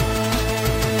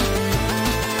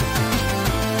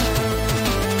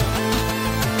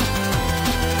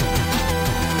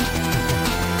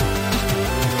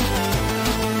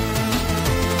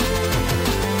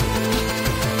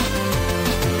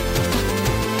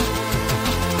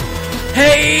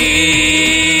Hey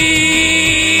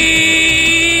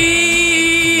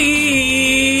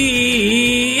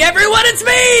everyone, it's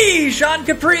me, Sean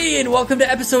Capri, and welcome to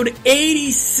episode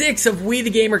 86 of We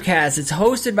the Gamercast. It's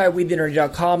hosted by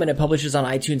WeTheNerdy.com and it publishes on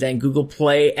iTunes and Google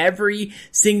Play every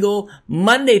single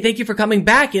Monday. Thank you for coming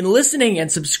back and listening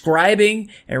and subscribing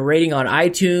and rating on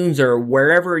iTunes or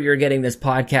wherever you're getting this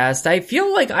podcast. I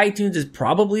feel like iTunes is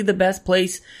probably the best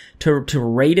place to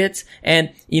rate it.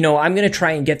 And, you know, I'm going to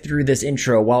try and get through this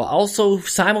intro while also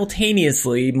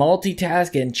simultaneously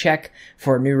multitask and check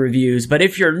for new reviews. But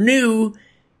if you're new,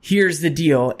 here's the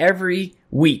deal. Every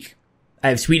week, I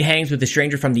have Sweet Hangs with a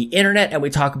stranger from the internet, and we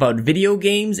talk about video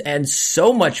games and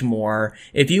so much more.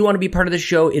 If you want to be part of the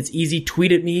show, it's easy.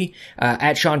 Tweet at me,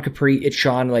 at Sean Capri. It's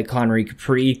Sean like Connery,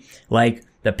 Capri like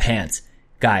the pants.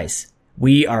 Guys,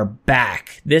 we are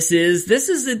back. This is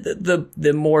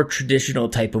the more traditional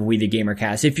type of We the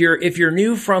Gamercast. If you're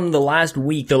new from the last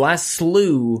week, the last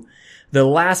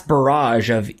barrage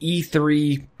of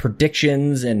E3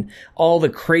 predictions and all the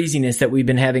craziness that we've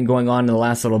been having going on in the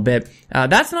last little bit,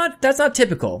 that's not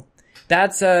typical.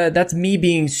 That's me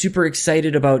being super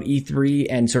excited about E3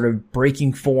 and sort of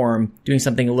breaking form, doing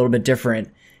something a little bit different,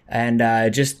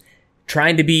 and just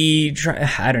trying to be,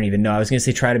 I don't even know. I was going to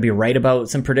say try to be right about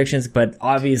some predictions, but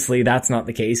obviously that's not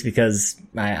the case because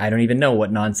I don't even know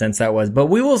what nonsense that was, but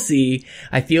we will see.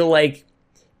 I feel like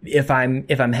if I'm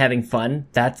having fun,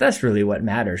 that's really what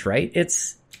matters, right?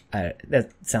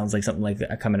 That sounds like something like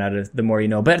that coming out of The More You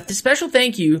Know. But a special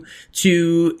thank you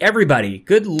to everybody.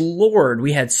 Good Lord,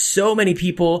 we had so many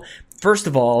people. First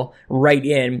of all, write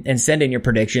in and send in your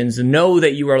predictions. Know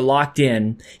that you are locked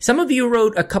in. Some of you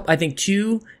wrote a couple, I think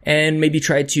 2, and maybe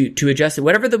tried to adjust it.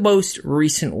 Whatever the most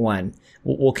recent one,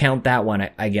 we'll count that one,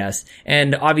 I guess.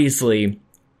 And obviously,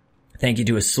 thank you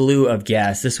to a slew of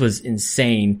guests. This was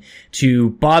insane. To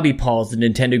Bobby Pauls, the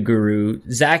Nintendo Guru,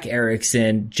 Zach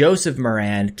Erickson, Joseph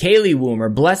Moran, Kaylee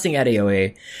Woomer, Blessing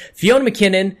Adeoye, Fiona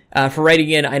McKinnon, for writing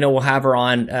in. I know we'll have her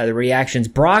on, the reactions.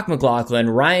 Brock McLaughlin,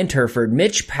 Ryan Turford,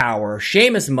 Mitch Power,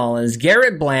 Seamus Mullins,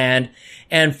 Garrett Bland,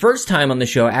 and first time on the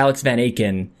show, Alex Van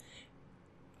Aken.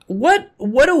 What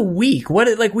a week.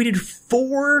 We did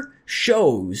 4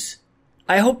 shows.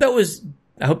 I hope that was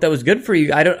good for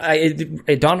you.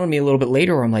 It dawned on me a little bit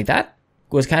later where I'm like, that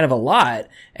was kind of a lot.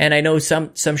 And I know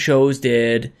some shows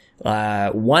did,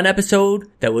 1 episode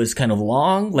that was kind of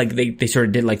long. Like they sort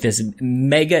of did like this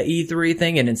mega E3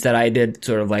 thing. And instead I did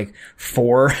sort of like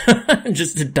 4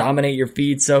 just to dominate your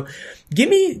feed. So give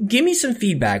me some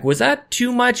feedback. Was that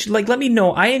too much? Like, let me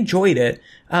know. I enjoyed it.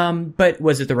 But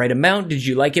was it the right amount? Did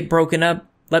you like it broken up?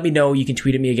 Let me know. You can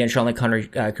tweet at me again, Sean like Connery,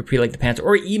 Capri like the pants,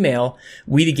 or email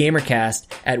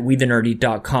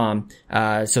wethegamercast@wethenerdy.com.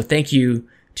 So thank you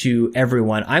to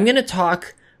everyone. I'm going to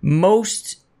talk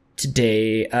most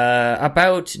today,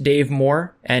 about Dave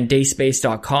Moore and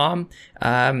dayspace.com.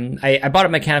 I bought a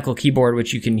mechanical keyboard,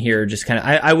 which you can hear just kind of,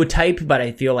 I would type, but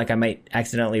I feel like I might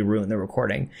accidentally ruin the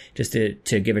recording, just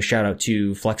to give a shout out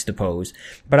to Flex2Pose.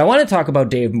 But I want to talk about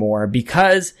Dave Moore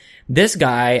because this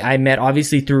guy I met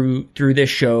obviously through this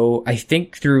show. I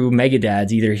think through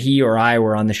Megadads, either he or I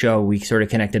were on the show. We sort of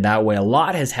connected that way. A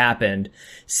lot has happened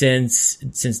since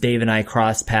Dave and I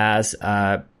crossed paths.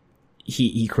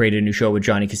 He created a new show with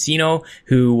Johnny Casino,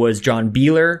 who was John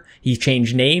Beeler. He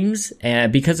changed names,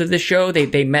 and because of this show,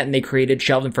 they met and they created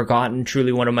Shelved and Forgotten,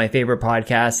 truly one of my favorite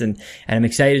podcasts, and I'm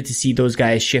excited to see those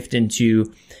guys shift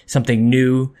into something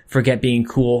new. Forget Being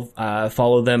Cool.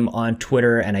 Follow them on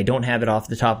Twitter, and I don't have it off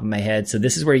the top of my head, so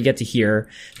this is where you get to hear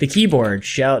the keyboard.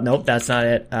 Nope, that's not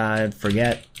it.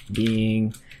 Forget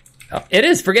Being... Oh, it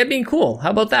is Forget Being Cool. How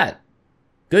about that?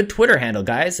 Good Twitter handle,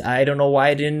 guys. I don't know why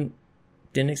I didn't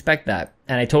expect that.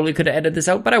 And I totally could have edited this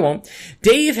out, but I won't.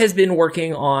 Dave has been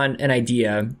working on an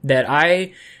idea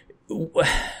that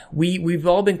we've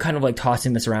all been kind of like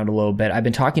tossing this around a little bit. I've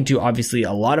been talking to obviously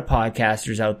a lot of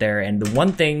podcasters out there, and the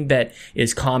one thing that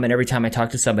is common every time I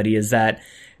talk to somebody is that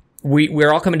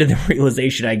we're all coming to the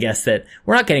realization, I guess, that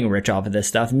we're not getting rich off of this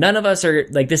stuff. None of us are,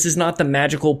 like, this is not the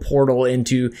magical portal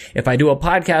into, if I do a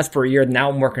podcast for a year, now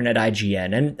I'm working at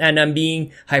IGN. And I'm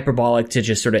being hyperbolic to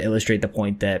just sort of illustrate the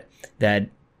point that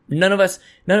none of us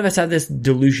have this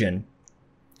delusion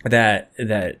that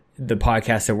the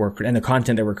podcast that we're, and the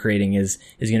content that we're creating is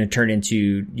going to turn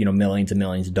into, millions and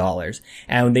millions of dollars.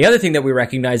 And the other thing that we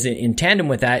recognize in tandem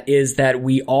with that is that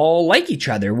we all like each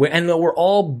other, and we're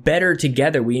all better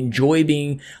together. We enjoy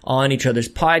being on each other's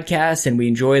podcasts, and we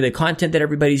enjoy the content that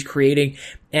everybody's creating,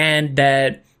 and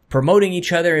that promoting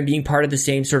each other and being part of the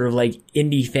same sort of like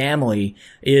indie family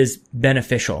is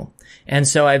beneficial. And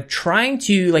so I'm trying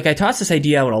to, like, I tossed this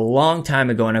idea out a long time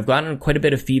ago, and I've gotten quite a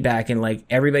bit of feedback, and like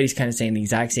everybody's kind of saying the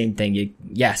exact same thing.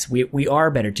 Yes, we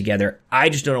are better together. I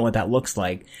just don't know what that looks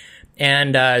like.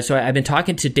 And so I've been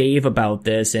talking to Dave about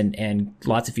this, and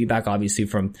lots of feedback, obviously,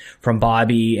 from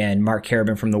Bobby and Mark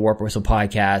Carabin from the Warp Whistle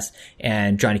podcast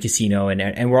and Johnny Casino,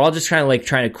 and we're all just trying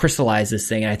to crystallize this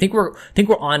thing. And I think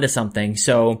we're onto something.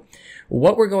 So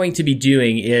what we're going to be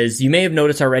doing is, you may have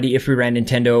noticed already, If We Ran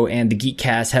Nintendo and the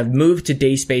Geekcast have moved to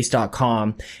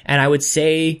dayspace.com. And I would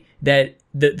say that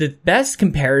the best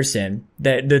comparison,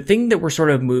 the thing that we're sort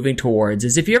of moving towards,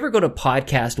 is if you ever go to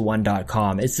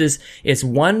podcast1.com, it's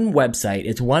one website,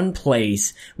 it's one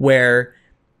place where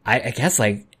I guess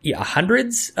like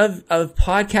hundreds of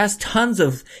podcasts, tons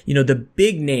of, the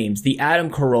big names, the Adam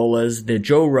Carollas, the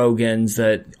Joe Rogans,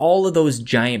 all of those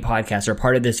giant podcasts are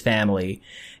part of this family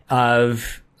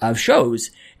of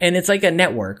shows. And it's like a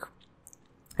network.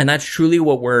 And that's truly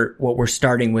what we're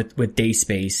starting with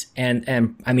Dayspace.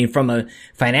 And I mean, from a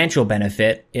financial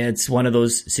benefit, it's one of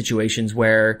those situations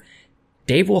where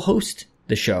Dave will host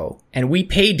the show, and we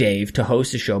pay Dave to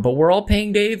host the show, but we're all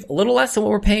paying Dave a little less than what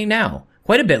we're paying now,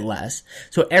 quite a bit less.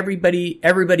 So everybody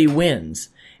wins.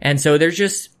 And so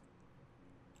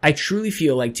I truly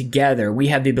feel like together we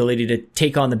have the ability to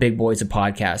take on the big boys of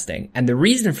podcasting. And the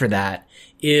reason for that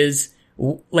is,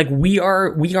 like, we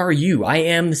are you. I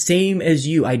am the same as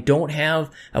you. I don't have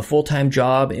a full-time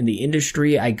job in the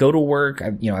industry. I go to work.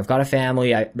 I've got a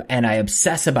family, and I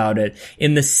obsess about it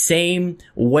in the same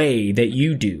way that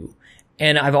you do.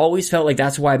 And I've always felt like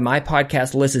that's why my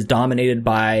podcast list is dominated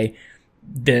by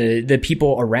the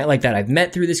people around, like, that I've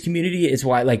met through this community. It's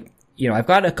why, like, I've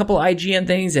got a couple IGN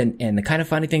things and the kind of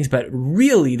funny things, but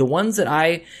really the ones that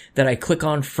I click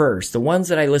on first, the ones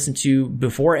that I listen to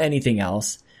before anything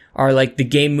else, are like the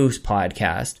Game Moose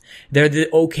podcast. They're the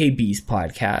OK Beast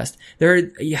podcast.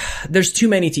 There's too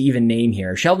many to even name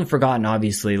here. Sheldon Forgotten,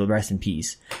 obviously, rest in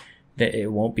peace. That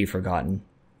it won't be forgotten.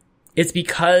 It's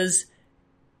because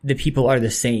the people are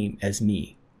the same as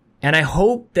me. And I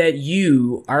hope that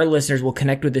you, our listeners, will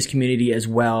connect with this community as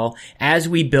well as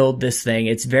we build this thing.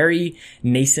 It's very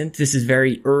nascent. This is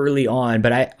very early on,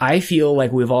 but I feel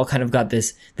like we've all kind of got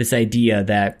this idea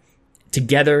that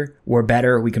together we're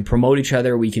better. We can promote each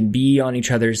other. We can be on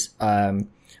each other's, on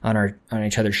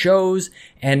each other's shows.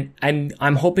 And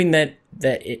I'm hoping that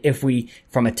if we,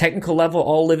 from a technical level,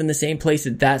 all live in the same place,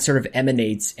 that sort of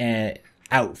emanates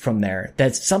out from there.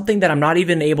 That's something that I'm not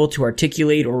even able to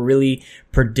articulate or really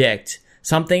predict.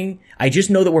 I just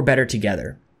know that we're better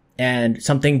together, and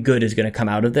something good is going to come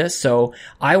out of this. So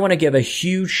I want to give a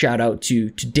huge shout out to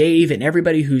Dave and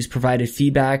everybody who's provided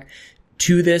feedback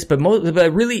to this, but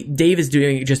really Dave is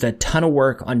doing just a ton of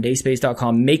work on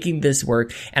dayspace.com, making this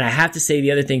work. And I have to say,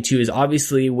 the other thing too is,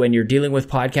 obviously when you're dealing with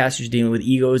podcasters, you're dealing with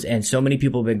egos, and so many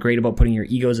people have been great about putting your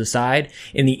egos aside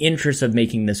in the interest of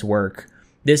making this work.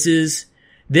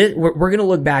 We're going to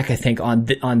look back, I think, on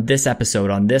this episode,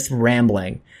 on this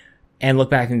rambling, and look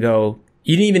back and go,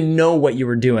 you didn't even know what you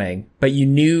were doing, but you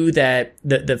knew that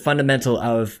the fundamental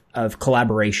of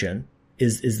collaboration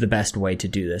is the best way to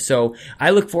do this. So I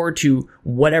look forward to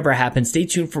whatever happens. Stay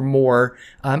tuned for more.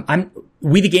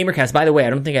 We the Gamercast, by the way,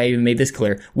 I don't think I even made this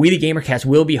clear. We the Gamercast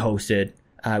will be hosted,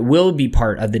 will be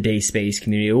part of the Dayspace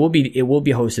community. It will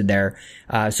be hosted there.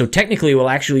 So technically we'll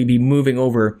actually be moving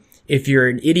over. If you're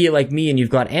an idiot like me and you've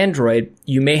got Android,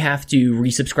 you may have to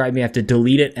resubscribe. You have to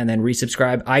delete it and then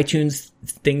resubscribe. iTunes,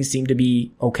 things seem to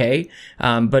be okay.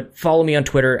 But follow me on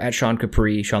Twitter at Sean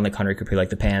Capri, Sean like Connery Capri like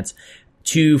the pants,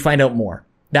 to find out more.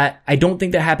 That, I don't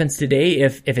think that happens today.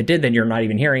 If it did, then you're not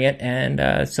even hearing it.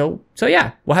 And, so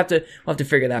yeah, we'll have to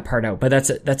figure that part out. But that's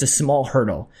a small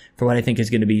hurdle for what I think is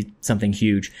going to be something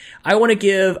huge. I want to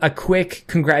give a quick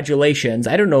congratulations.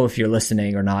 I don't know if you're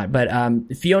listening or not, but,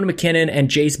 Fiona McKinnon and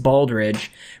Jace Baldridge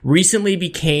recently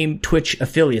became Twitch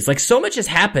affiliates. Like, so much has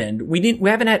happened. I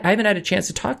haven't had a chance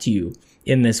to talk to you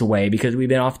in this way because we've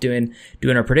been off doing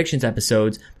our predictions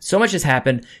episodes. So much has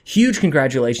happened. Huge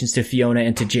congratulations to Fiona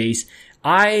and to Jace.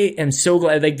 I am so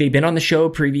glad, like, they've been on the show,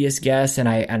 previous guests, and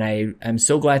I am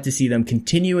so glad to see them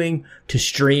continuing to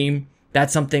stream.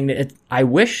 That's something that I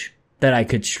wish that I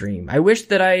could stream. I wish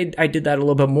that I did that a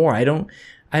little bit more. I don't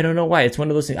know why. It's one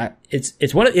of those things.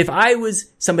 If I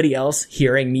was somebody else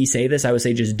hearing me say this, I would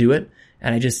say just do it.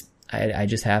 And I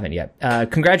just haven't yet.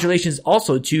 Congratulations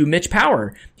also to Mitch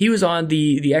Power. He was on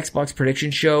the Xbox prediction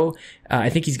show.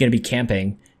 I think he's going to be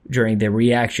camping during the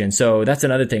reaction. So that's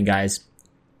another thing, guys.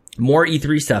 More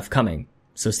E3 stuff coming.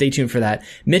 So stay tuned for that.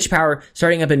 Mitch Power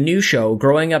starting up a new show,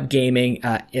 Growing Up Gaming.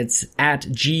 It's at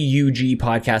GUG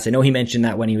Podcast. I know he mentioned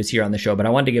that when he was here on the show, but I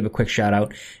wanted to give a quick shout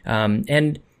out.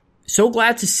 And so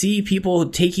glad to see people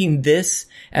taking this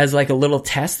as like a little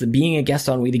test, being a guest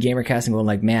on We the Gamercast and going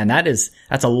like, man, that's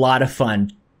a lot of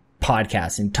fun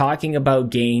podcasting, talking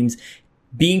about games,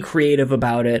 being creative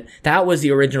about it. That was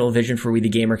the original vision for We the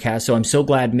Gamercast. So I'm so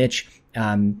glad, Mitch.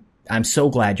 I'm so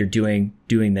glad you're doing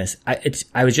this.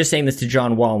 I was just saying this to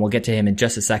John Wall, and we'll get to him in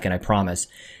just a second, I promise.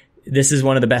 This is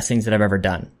one of the best things that I've ever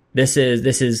done.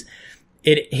 It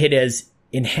has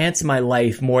enhanced my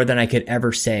life more than I could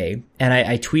ever say. And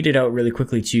I tweeted out really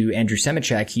quickly to Andrew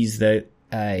Semichek. He's the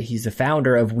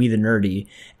founder of We the Nerdy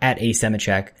at A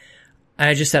Semichek. And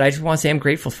I just said, I just want to say I'm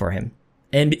grateful for him.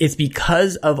 And it's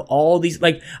because of all these,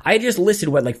 like, I just listed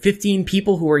 15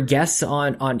 people who were guests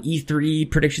on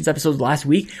E3 predictions episodes last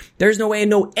week. There's no way I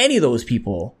know any of those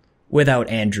people without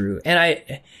Andrew.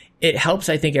 And it helps,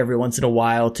 I think, every once in a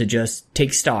while to just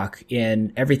take stock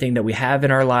in everything that we have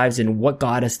in our lives and what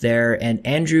got us there. And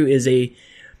Andrew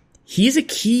he's a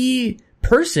key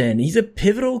person. He's a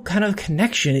pivotal kind of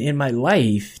connection in my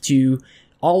life to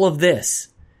all of this.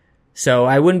 So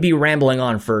I wouldn't be rambling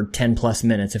on for 10 plus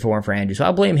minutes if it weren't for Andrew. So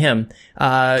I'll blame him.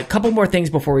 A couple more things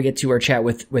before we get to our chat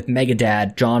with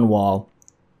Megadad, John Wall.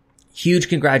 Huge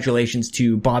congratulations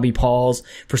to Bobby Pauls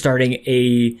for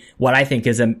starting what I think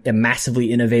is a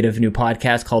massively innovative new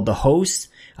podcast called The Host.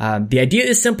 The idea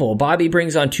is simple. Bobby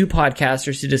brings on two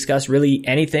podcasters to discuss really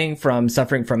anything from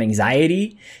suffering from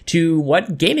anxiety to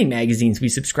what gaming magazines we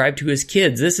subscribe to as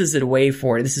kids. This is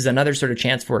another sort of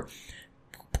chance for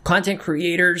content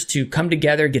creators to come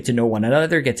together, get to know one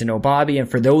another, get to know Bobby, and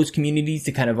for those communities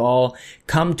to kind of all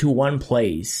come to one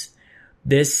place.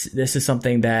 This is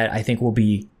something that I think will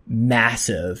be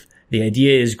massive. The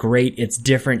idea is great. It's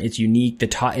different. It's unique.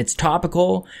 It's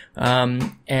topical,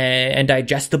 and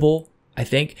digestible, I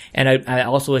think. And I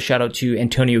also a shout out to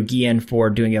Antonio Guillen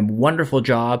for doing a wonderful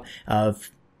job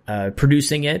of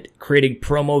producing it, creating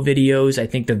promo videos. I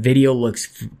think the video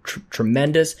looks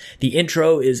tremendous. The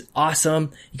intro is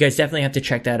awesome. You guys definitely have to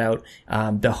check that out.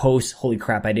 The Host, holy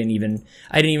crap, I didn't even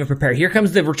prepare. Here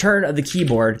comes the return of the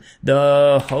keyboard.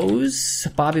 The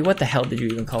Host, Bobby, what the hell did you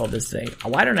even call this thing?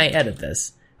 Why don't I edit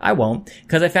this? I won't,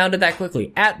 because I found it that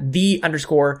quickly. At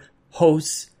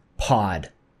 _hosts pod.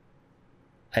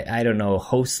 I don't know,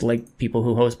 hosts like people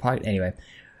who host pod. Anyway.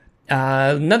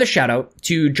 Another shout out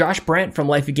to Josh Brandt from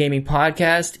Life of Gaming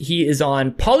podcast. He is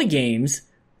on Polygames.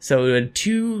 So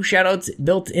two shout outs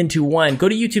built into one. Go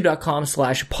to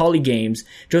youtube.com/polygames.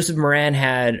 Joseph Moran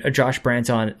had Josh Brandt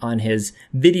on his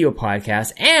video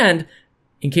podcast. And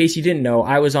in case you didn't know,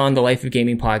 I was on the Life of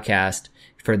Gaming podcast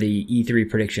for the E3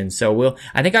 predictions. So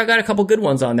I think I got a couple good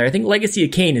ones on there. I think Legacy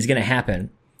of Kain is going to happen.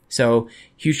 So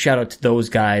huge shout out to those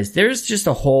guys. There's just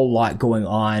a whole lot going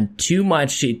on. Too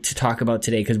much to talk about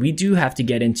today because we do have to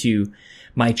get into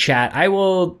my chat.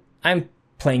 I'm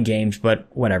playing games, but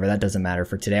whatever. That doesn't matter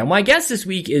for today. And my guest this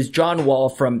week is John Wall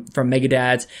from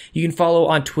Megadads. You can follow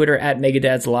on Twitter at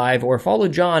Megadads Live or follow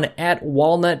John at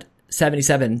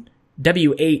Walnut77,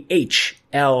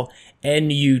 WAHLNUT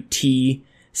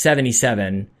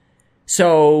 77.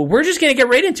 So we're just going to get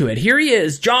right into it. Here he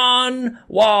is, John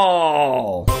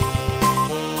Wall.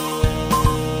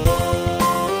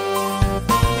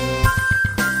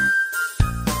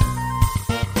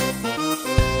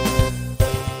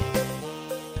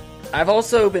 I've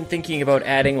also been thinking about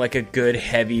adding like a good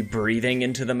heavy breathing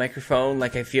into the microphone.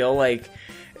 Like I feel like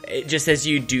just as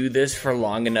you do this for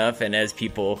long enough and as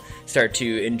people start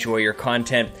to enjoy your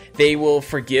content, they will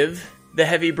forgive the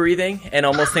heavy breathing and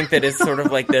almost think that it's sort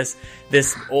of like this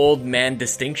old man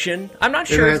distinction. I'm not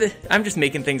sure I'm just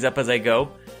making things up as I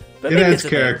go. But it has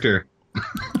character.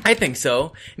 I think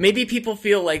so. Maybe people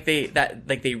feel like they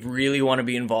really want to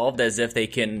be involved, as if they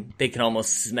can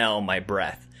almost smell my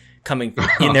breath coming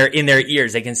in their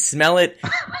ears. They can smell it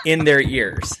in their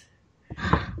ears.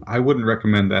 I wouldn't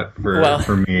recommend that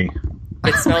for me.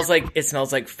 It smells like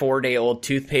 4-day-old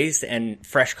toothpaste and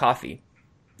fresh coffee.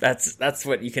 That's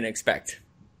what you can expect.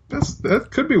 That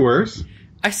could be worse.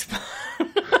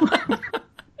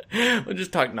 We'll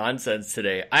just talk nonsense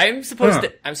today. I'm supposed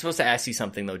to ask you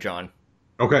something though, John.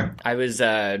 Okay. I was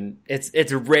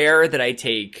it's rare that I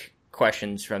take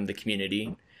questions from the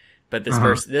community, but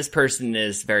this person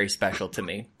is very special to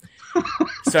me.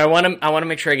 So I want to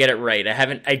make sure I get it right.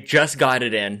 I just got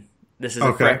it in. This is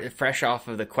fresh out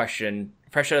of the question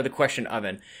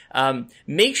oven.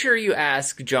 Make sure you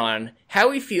ask John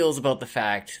how he feels about the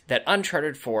fact that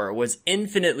Uncharted 4 was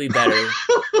infinitely better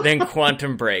than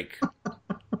Quantum Break.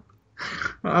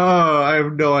 Oh, I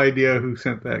have no idea who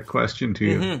sent that question to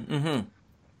you.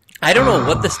 I don't know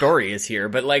what the story is here,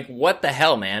 but like, what the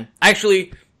hell, man?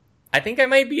 Actually, I think I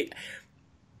might be.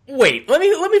 Wait, let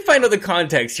me find out the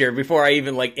context here before I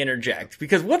even like interject,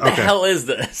 because what the hell is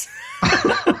this?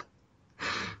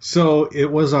 So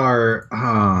it was our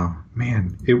I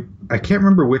can't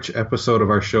remember which episode of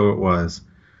our show it was,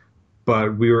 but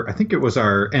I think it was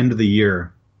our end of the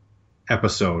year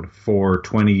episode for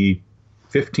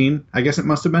 2015, I guess it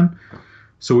must have been.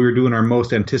 So we were doing our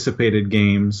most anticipated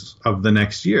games of the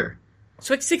next year.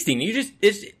 So like 16,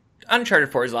 it's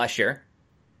Uncharted 4 is last year.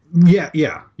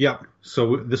 Yep.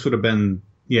 So this would have been,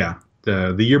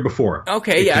 the year before.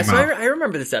 Okay, yeah, so I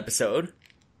remember this episode.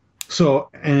 So,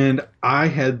 and I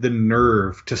had the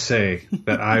nerve to say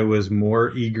that I was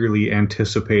more eagerly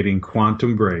anticipating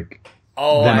Quantum Break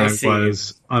than I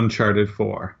was Uncharted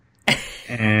 4.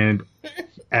 And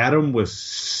Adam was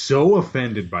so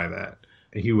offended by that.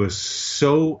 He was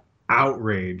so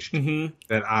outraged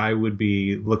that I would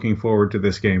be looking forward to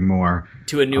this game more.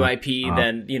 To a new IP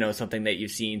than, something that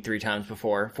you've seen 3 times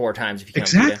before, 4 times if you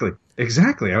count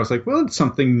Exactly. I was like, well, it's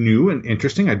something new and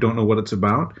interesting. I don't know what it's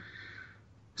about.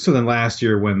 So then last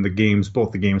year when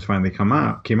both the games finally came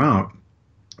out,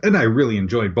 and I really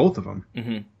enjoyed both of them.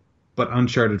 Mm-hmm. But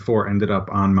Uncharted 4 ended up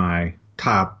on my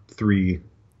top 3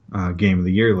 game of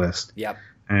the year list. Yep.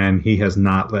 And he has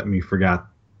not let me forget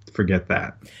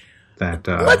that.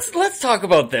 Let's talk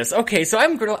about this. Okay, so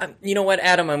you know what,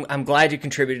 Adam, I'm glad you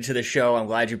contributed to the show. I'm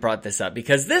glad you brought this up,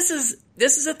 because this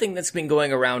is a thing that's been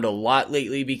going around a lot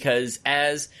lately, because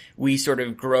as we sort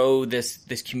of grow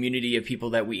this community of people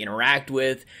that we interact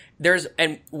with,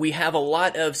 and we have a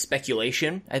lot of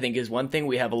speculation, I think is one thing.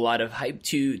 We have a lot of hype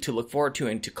to look forward to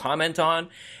and to comment on.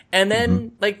 And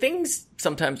then like things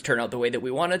sometimes turn out the way that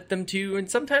we wanted them to, and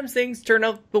sometimes things turn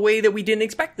out the way that we didn't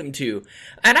expect them to.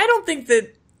 And I don't think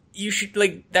that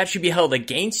that should be held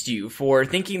against you for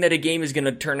thinking that a game is going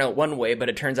to turn out one way, but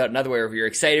it turns out another way, or if you're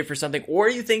excited for something, or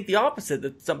you think the opposite,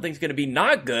 that something's going to be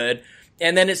not good,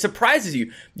 and then it surprises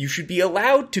you. You should be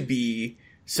allowed to be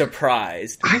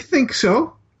surprised. I think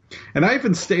so. And I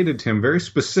even stated to him very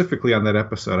specifically on that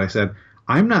episode, I said,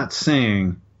 I'm not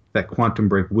saying that Quantum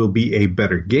Break will be a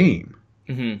better game.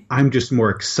 Mm-hmm. I'm just more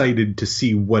excited to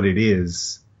see what it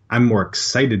is. I'm more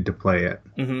excited to play it.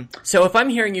 Mm-hmm. So if I'm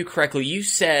hearing you correctly, you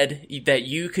said that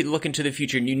you could look into the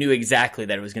future and you knew exactly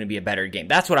that it was going to be a better game.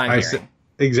 That's what I'm hearing.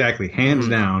 Exactly. Hands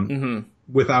down,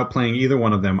 without playing either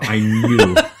one of them, I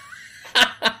knew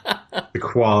the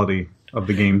quality of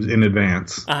the games in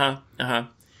advance.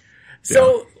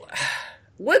 So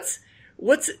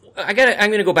I'm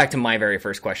going to go back to my very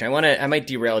first question. I might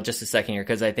derail just a second here,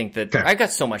 because I think that I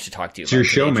got so much to talk to you about. It's your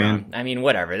show, man. I mean,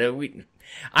 whatever.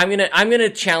 I'm gonna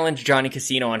challenge Johnny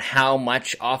Casino on how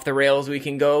much off the rails we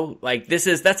can go. Like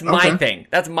that's my thing.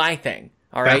 That's my thing.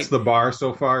 All right. That's the bar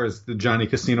so far, is the Johnny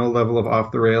Casino level of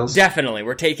off the rails. Definitely,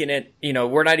 we're taking it.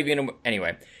 We're not even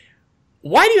anyway.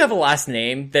 Why do you have a last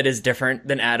name that is different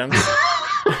than Adam's?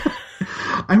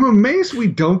 I'm amazed we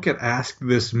don't get asked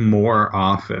this more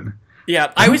often.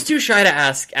 Yeah, I was too shy to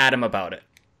ask Adam about it.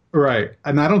 Right,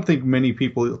 and I don't think many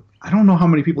people. I don't know how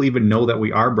many people even know that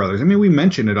we are brothers. I mean, we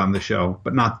mention it on the show,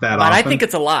 but not that often. But I think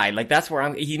it's a lie. Like, that's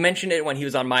where he mentioned it when he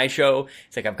was on my show.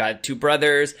 It's like, I've got 2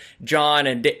 brothers, John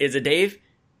and is it Dave?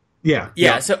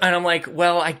 Yeah. So, and I'm like,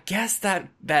 well, I guess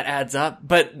that adds up,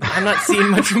 but I'm not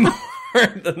seeing much more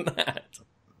than that.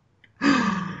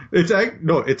 It's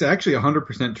actually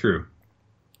 100% true.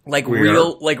 Like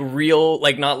real,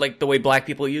 like not like the way black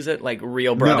people use it, like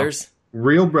real brothers. No,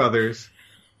 real brothers.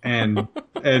 And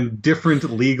different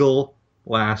legal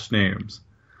last names.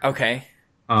 Okay.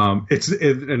 It's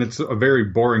a very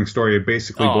boring story. It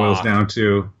basically boils down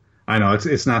to, I know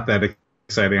it's not that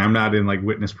exciting. I'm not in like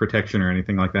witness protection or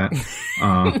anything like that.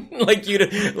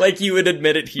 like you would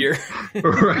admit it here.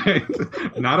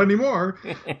 Right. Not anymore.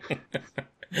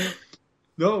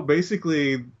 No,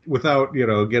 basically, without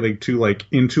getting too like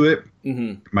into it,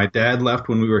 my dad left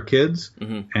when we were kids,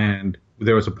 and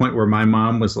there was a point where my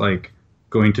mom was like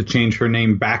going to change her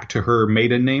name back to her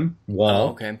maiden name, Wall.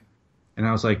 Oh, okay. And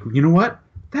I was like, you know what?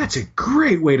 That's a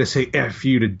great way to say F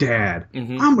you to Dad.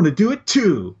 I'm going to do it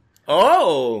too.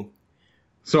 Oh.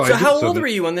 So how old were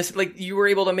you when this, like, you were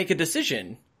able to make a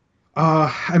decision?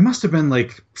 I must have been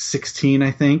like 16,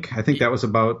 I think. I think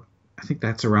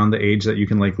that's around the age that you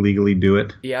can like legally do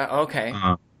it. Yeah, okay.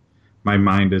 My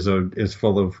mind is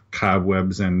full of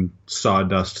cobwebs and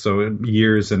sawdust, so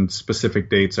years and specific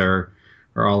dates are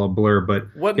all a blur. But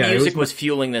what music was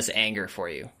fueling this anger for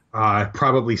you?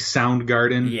 Probably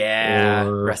Soundgarden. Yeah,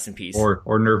 rest in peace. Or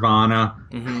Nirvana.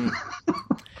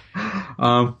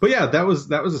 But yeah, that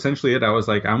was essentially it. I was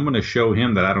like, I'm going to show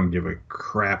him that I don't give a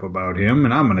crap about him,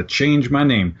 and I'm going to change my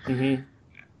name. Mm-hmm.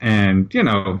 And, you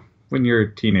know, when you're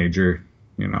a teenager,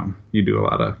 you know, you do a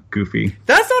lot of goofy.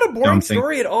 That's not a boring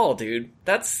story at all, dude.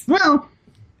 That's... Well...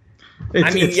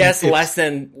 It's less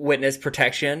than witness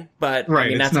protection, but right, I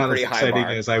mean, that's it's not a pretty as high exciting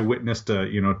bar. as I witnessed a,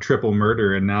 you know, triple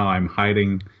murder, and now I'm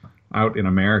hiding out in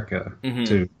America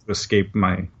to escape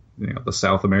my, you know, the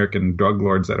South American drug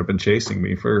lords that have been chasing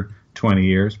me for 20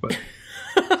 years. But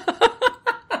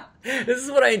this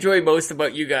is what I enjoy most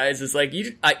about you guys is like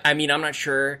I mean, I'm not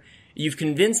sure. You've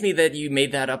convinced me that you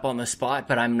made that up on the spot,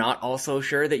 but I'm not also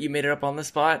sure that you made it up on the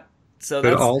spot. So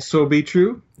could also be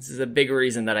true. This is a big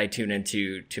reason that I tune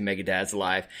into Megadad's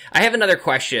Live. I have another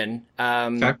question.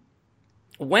 Okay.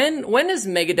 When is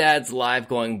Megadad's Live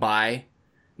going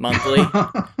bi-monthly?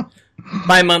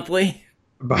 Bi-monthly?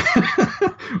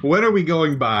 When are we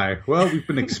going by? Well, we've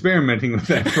been experimenting with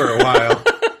that for a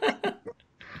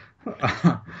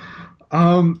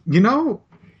while. You know,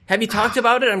 have you talked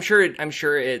about it? I'm sure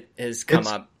it has come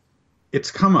up.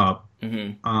 It's come up.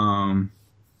 Mm-hmm.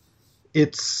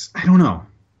 I don't know.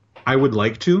 I would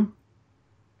like to.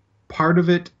 Part of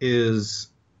it is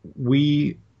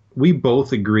we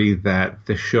both agree that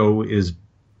the show is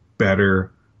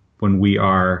better when we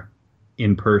are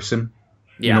in person.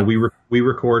 Yeah. You know, we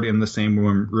record in the same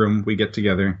room. We get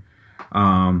together.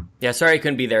 Yeah, sorry I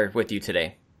couldn't be there with you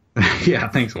today. Yeah,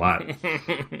 thanks a lot.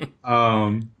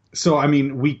 So, I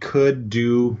mean, we could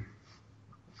do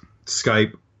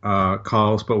Skype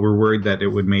calls, but we're worried that it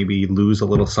would maybe lose a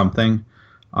little something.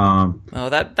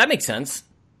 That makes sense.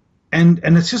 And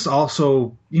it's just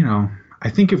also, you know, I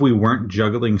think if we weren't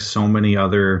juggling so many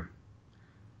other,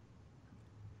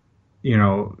 you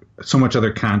know, so much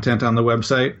other content on the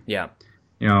website. Yeah.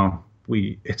 You know,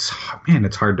 it's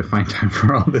hard to find time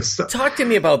for all this stuff. Talk to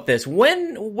me about this.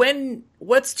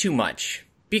 What's too much?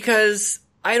 Because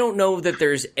I don't know that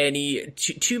there's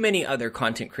too many other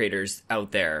content creators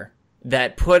out there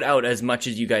that put out as much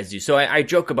as you guys do. So I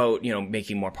joke about, you know,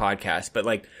 making more podcasts, but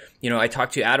like, you know, I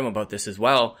talked to Adam about this as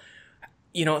well.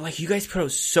 You know, like you guys put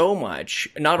out so much,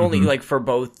 not only like for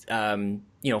both,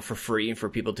 you know, for free and for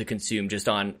people to consume just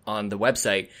on the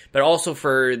website, but also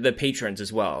for the patrons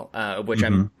as well, which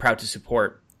I'm proud to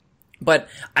support. But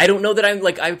I don't know that I'm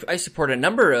like, I support a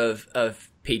number of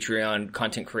Patreon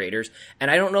content creators,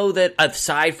 and I don't know that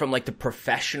aside from like the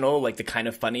professional, like the kind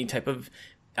of funny type of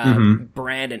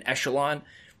brand and echelon,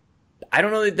 I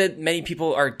don't know that many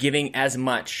people are giving as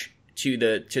much to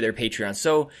their Patreon.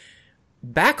 So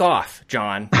back off,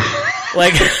 John.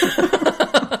 Like,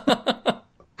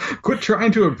 quit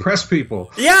trying to impress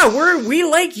people. Yeah, we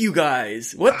like you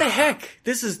guys. What the heck?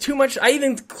 This is too much. I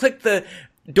even clicked the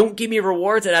don't give me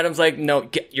rewards, and Adam's like, no,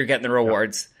 you're getting the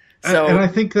rewards. Yeah. So, and I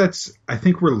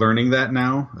think we're learning that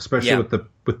now, especially with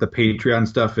the Patreon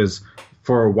stuff. Is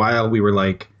for a while we were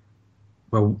like,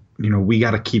 well, you know, we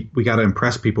got to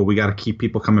impress people. We got to keep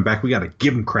people coming back. We got to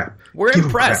give them crap. We're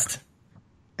impressed.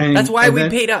 And that's why we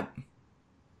paid up.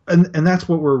 And that's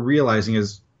what we're realizing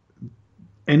is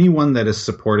anyone that is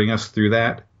supporting us through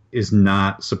that is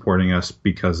not supporting us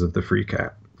because of the free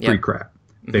crap.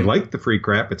 They like the free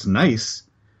crap. It's nice,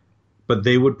 but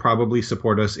they would probably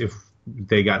support us if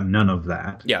they got none of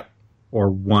that. Yeah. Or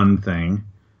one thing.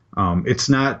 It's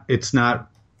not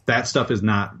that stuff is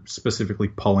not specifically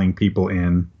pulling people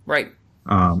in. Right.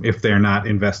 If they're not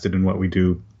invested in what we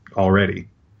do already.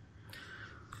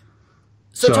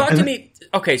 So talk to me.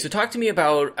 Okay, so talk to me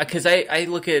about, because I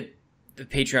look at the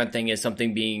Patreon thing as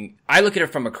something being, I look at it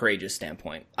from a courageous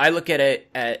standpoint. I look at it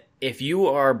at, if you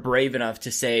are brave enough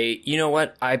to say, you know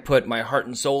what, I put my heart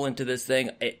and soul into this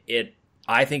thing.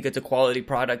 I think it's a quality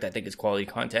product. I think it's quality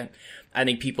content. I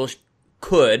think people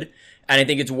could, and I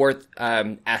think it's worth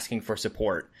asking for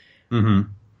support. Mm-hmm.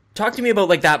 Talk to me about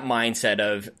like that mindset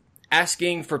of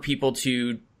asking for people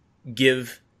to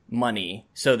give money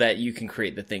so that you can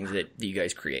create the things that you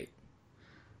guys create.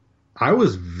 I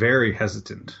was very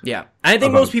hesitant. Yeah. I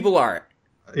think most people are.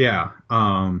 Yeah.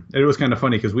 It was kind of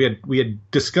funny because we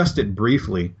had discussed it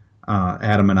briefly,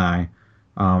 Adam and I,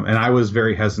 and I was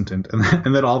very hesitant.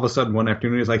 And then all of a sudden one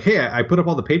afternoon he's like, hey, I put up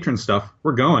all the patron stuff.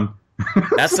 We're going.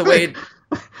 That's the way.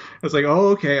 I was like,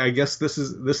 oh, okay. I guess this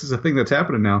is a thing that's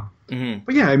happening now. Mm-hmm.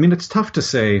 But yeah, I mean, it's tough to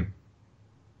say,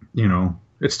 you know,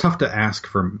 it's tough to ask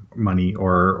for money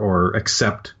or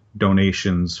accept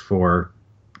donations for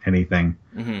anything.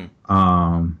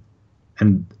 Mm-hmm.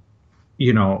 And,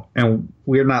 you know, and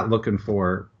we're not looking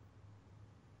for,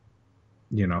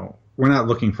 you know, we're not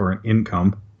looking for an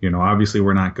income. You know, obviously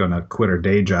we're not going to quit our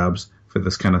day jobs for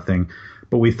this kind of thing.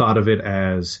 But we thought of it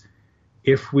as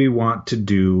if we want to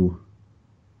do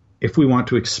if we want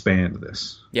to expand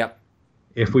this, yep,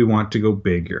 if we want to go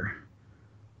bigger,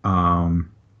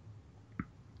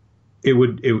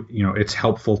 it's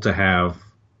helpful to have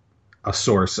a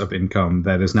source of income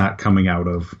that is not coming out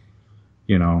of,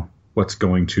 what's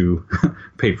going to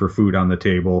pay for food on the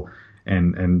table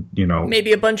and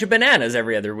maybe a bunch of bananas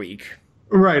every other week.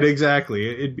 Right, exactly.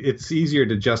 It's easier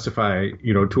to justify,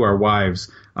 to our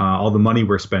wives all the money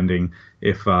we're spending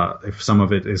if some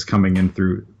of it is coming in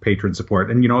through patron support.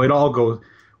 And it all goes.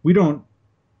 We don't.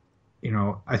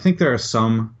 I think there are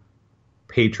some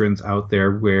patrons out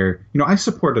there where I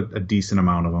support a decent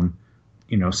amount of them.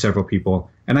 Several people,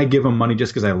 and I give them money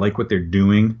just because I like what they're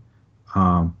doing,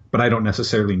 but I don't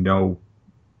necessarily know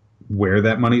where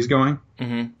that money's going.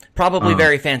 Mm-hmm. Probably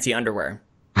very fancy underwear.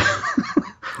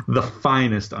 The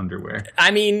finest underwear.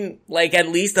 I mean, like at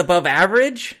least above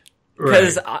average,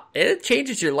 because it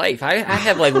changes your life. I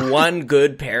have like one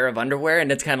good pair of underwear,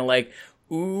 and it's kind of like,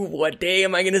 ooh, what day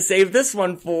am I going to save this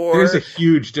one for? There's a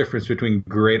huge difference between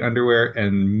great underwear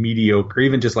and mediocre,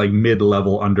 even just like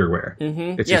mid-level underwear.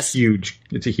 Mm-hmm. It's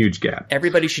a huge gap.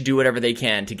 Everybody should do whatever they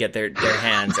can to get their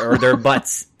hands or their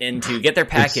butts get their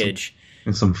package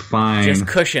and some fine, just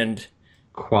cushioned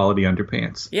quality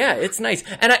underpants. Yeah, it's nice.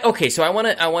 And so I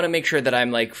want to make sure that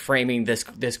I'm like framing this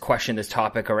question, this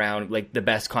topic around like the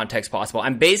best context possible.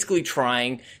 I'm basically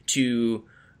trying to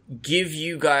give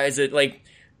you guys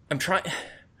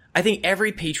I think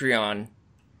every Patreon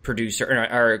producer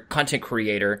or content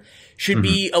creator should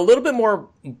be a little bit more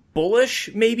bullish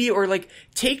maybe, or like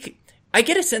I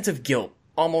get a sense of guilt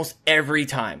almost every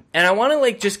time. And I want to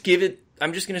like just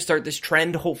I'm just going to start this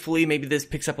trend. Hopefully maybe this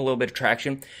picks up a little bit of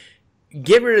traction.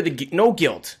 Get rid of no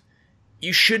guilt.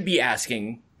 You should be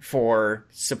asking for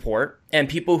support, and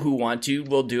people who want to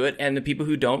will do it, and the people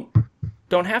who don't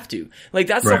have to. Like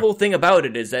that's the whole thing about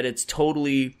it, is that it's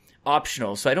totally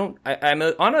optional. So I'm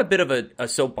on a bit of a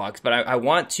soapbox, but I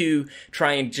want to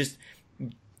try and just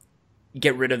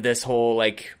get rid of this whole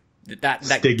like that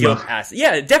stigma. Guilt aspect.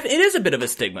 Yeah, it is a bit of a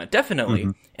stigma, definitely,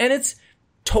 and it's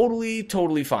totally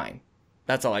fine.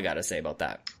 That's all I got to say about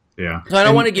that. Yeah. So I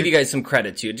don't want to give you guys some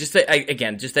credit too. Just that,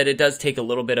 that it does take a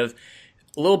little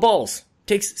balls.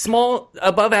 Takes small,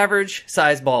 above average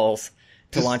size balls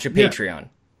to launch a Patreon.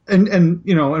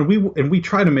 And we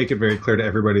try to make it very clear to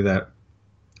everybody that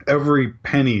every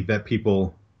penny that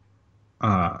people,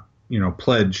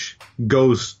 pledge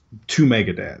goes to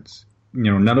Megadads.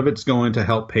 None of it's going to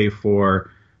help pay for,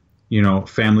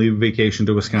 family vacation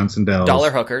to Wisconsin Dells.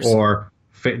 Dollar hookers. Or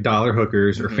dollar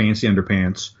hookers or fancy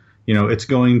underpants. It's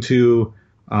going to,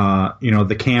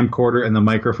 the camcorder and the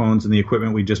microphones and the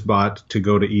equipment we just bought to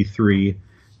go to E3.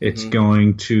 It's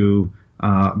going to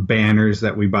banners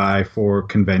that we buy for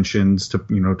conventions to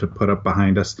put up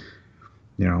behind us.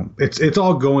 It's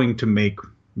all going to make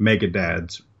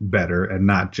Megadads better, and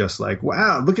not just like,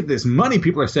 wow, look at this money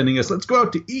people are sending us. Let's go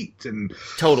out to eat. And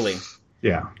totally.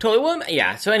 Yeah. Totally. Well,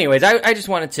 yeah. So anyways, I just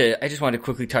wanted to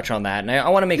quickly touch on that. And I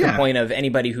want to make a point of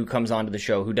anybody who comes onto the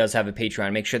show who does have a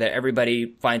Patreon, make sure that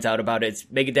everybody finds out about it. It's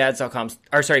megadads.com,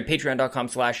 patreon.com/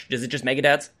 is it just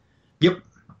Megadads? Yep.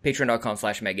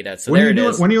 Patreon.com/Megadads. So when there it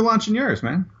is. When are you launching yours,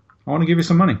 man? I want to give you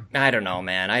some money. I don't know,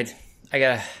 man.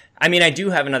 I do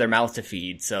have another mouth to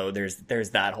feed, so there's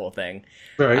that whole thing.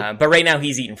 Right. But right now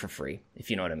he's eating for free,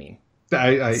 if you know what I mean.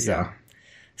 Yeah.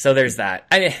 So there's that.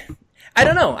 I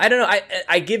don't know.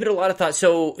 I give it a lot of thought.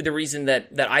 So the reason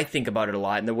that I think about it a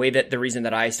lot, and the reason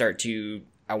that I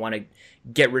want to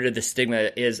get rid of the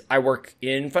stigma is I work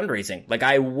in fundraising. Like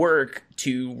I work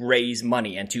to raise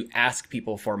money and to ask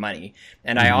people for money.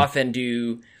 And I often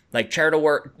do like charitable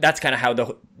work. That's kind of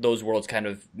how those worlds kind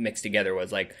of mix together,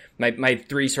 was like my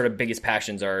three sort of biggest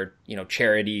passions are,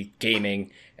 charity,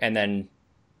 gaming, and then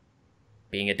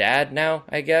being a dad now,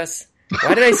 I guess.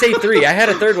 Why did I say 3? I had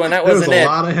a third one. That wasn't it. There was a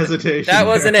lot of hesitation. That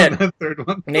wasn't it. That third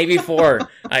one. Maybe 4,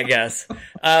 I guess.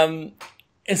 And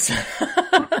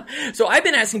so I've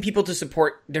been asking people to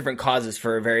support different causes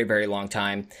for a very, very long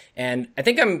time. And I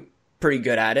think I'm pretty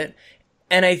good at it.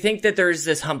 And I think that there's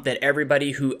this hump that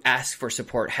everybody who asks for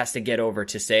support has to get over,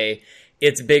 to say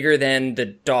it's bigger than the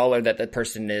dollar that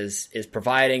person is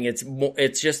providing. It's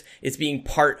being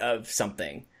part of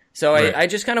something. So right. I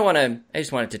just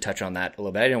wanted to touch on that a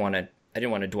little bit. I didn't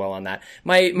want to dwell on that.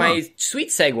 My sweet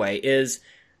segue is,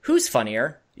 who's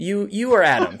funnier, you or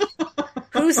Adam?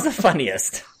 Who's the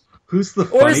funniest? Who's the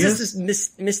funniest? Or is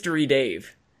this Mystery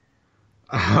Dave?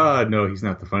 No, he's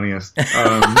not the funniest.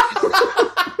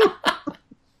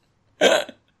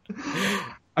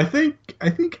 I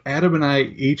think Adam and I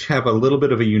each have a little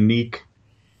bit of a unique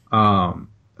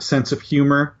sense of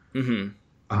humor. Mm-hmm.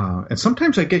 And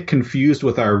sometimes I get confused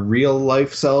with our real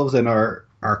life selves and our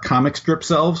our comic strip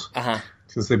selves.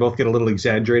 Because they both get a little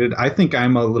exaggerated. I think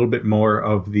I'm a little bit more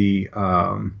of the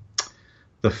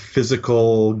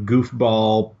physical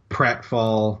goofball,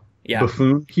 pratfall,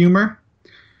 buffoon humor,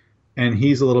 and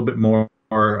he's a little bit more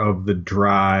of the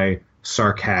dry,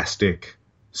 sarcastic,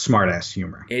 smartass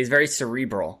humor. Yeah, he's very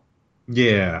cerebral.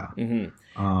 Yeah.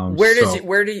 Where does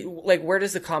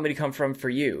the comedy come from for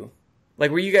you?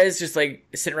 Like, were you guys just, like,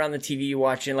 sitting around the TV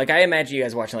watching? Like, I imagine you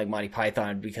guys watching, like, Monty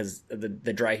Python because of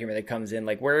the dry humor that comes in.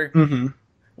 Like, where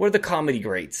are the comedy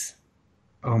greats?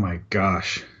 Oh, my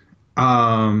gosh.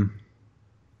 I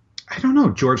don't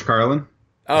know. George Carlin.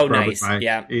 Oh, nice.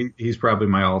 He's probably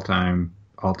my all-time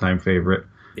favorite.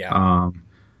 Yeah.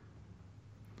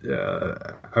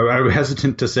 I'm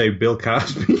hesitant to say Bill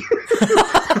Cosby.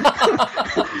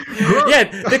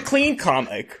 The clean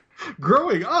comic.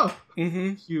 Growing up,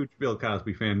 huge Bill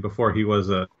Cosby fan before he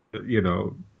was a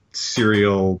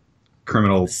serial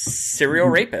criminal, serial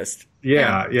rapist.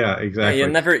 Yeah, exactly.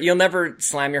 You'll never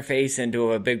slam your face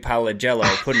into a big pile of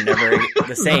Jell-O, pudding ever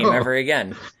the same ever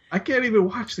again. I can't even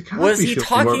watch the Cosby Show. Was he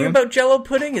talking about Jell-O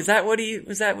pudding? Was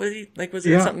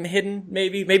it something hidden?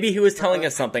 Maybe he was telling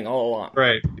us something all along.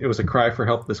 Right. It was a cry for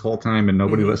help this whole time, and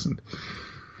nobody listened.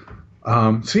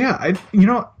 I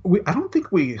don't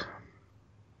think we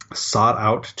sought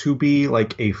out to be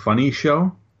like a funny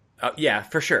show. Yeah,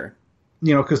 for sure.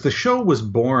 Because the show was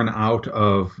born out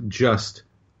of just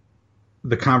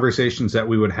the conversations that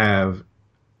we would have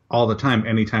all the time,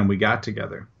 anytime we got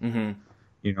together.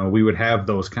 We would have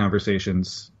those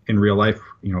conversations in real life,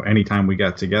 anytime we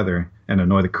got together, and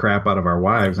annoy the crap out of our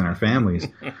wives and our families.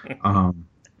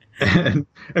 And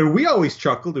we always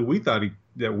chuckled, and we thought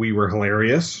that we were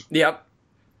hilarious. Yep.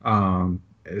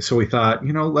 So we thought,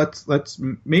 let's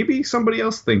maybe somebody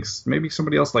else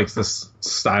likes this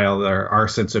style or our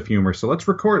sense of humor. So let's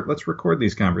record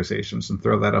these conversations and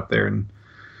throw that up there and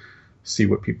see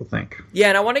what people think. Yeah,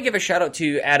 and I want to give a shout out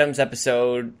to Adam's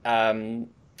episode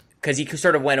because he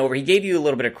sort of went over. He gave you a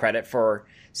little bit of credit for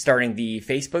starting the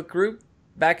Facebook group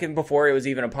back in before it was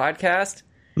even a podcast.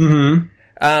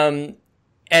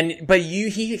 But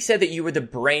he said that you were the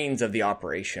brains of the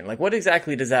operation. Like, what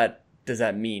exactly does that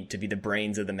mean, to be the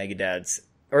brains of the Megadads?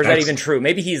 Or is that even true?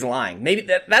 Maybe he's lying. Maybe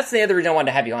that's the other reason I wanted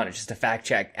to have you on, is just to fact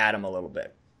check Adam a little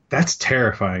bit. That's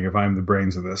terrifying if I'm the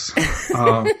brains of this.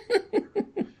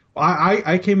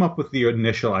 I came up with the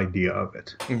initial idea of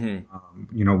it.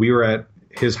 We were at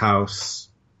his house,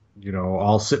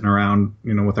 all sitting around,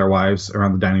 with our wives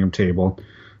around the dining room table.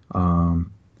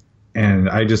 And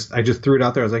I just threw it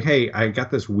out there. I was like, hey, I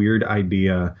got this weird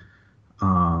idea.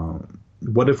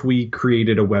 What if we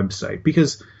created a website?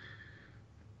 Because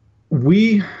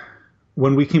when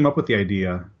we came up with the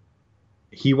idea,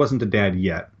 he wasn't a dad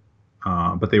yet,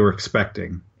 but they were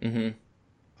expecting.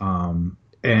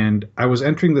 And I was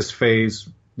entering this phase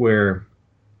where,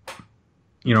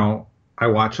 I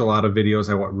watch a lot of videos.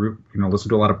 I listen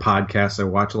to a lot of podcasts. I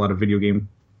watch a lot of video game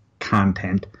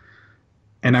content.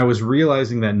 And I was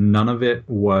realizing that none of it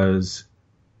was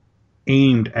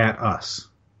aimed at us.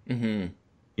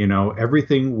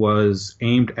 Everything was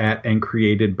aimed at and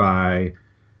created by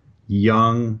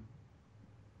young,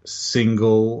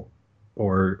 single,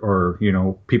 or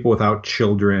people without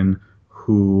children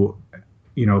who,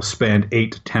 spend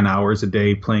 8 to 10 hours a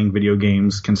day playing video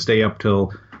games, can stay up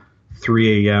till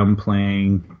 3 a.m.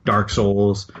 playing Dark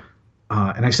Souls.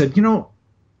 And I said,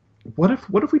 what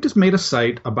if we just made a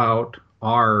site about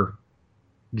our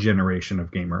generation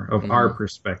of gamer, of our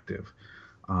perspective?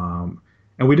 And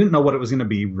we didn't know what it was going to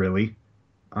be, really.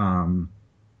 We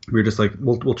were just like,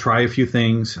 we'll try a few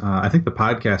things. I think the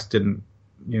podcast didn't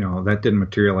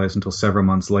materialize until several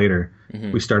months later.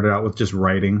 We started out with just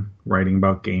writing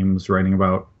about games, writing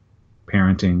about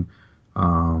parenting.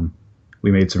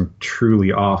 We made some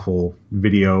truly awful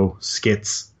video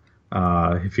skits.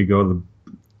 If you go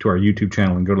to our YouTube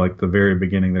channel and go to like the very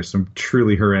beginning, there's some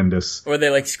truly horrendous. Were they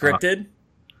like scripted?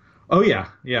 Oh yeah,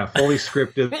 fully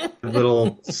scripted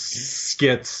little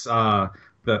skits.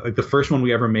 The first one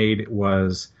we ever made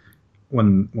was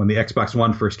when the Xbox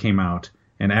One first came out,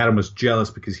 and Adam was jealous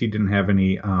because he didn't have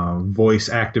any voice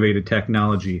activated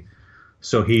technology,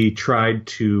 so he tried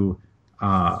to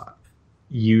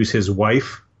use his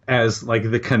wife as like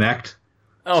the Kinect.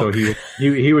 So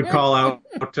he would call out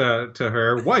to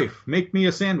her, wife, make me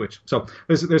a sandwich. So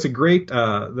there's a great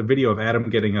the video of Adam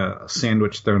getting a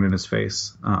sandwich thrown in his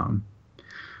face.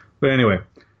 But anyway.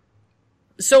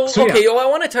 So okay, I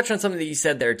want to touch on something that you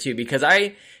said there too, because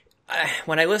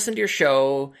when I listen to your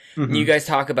show, you guys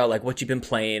talk about like what you've been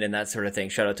playing and that sort of thing.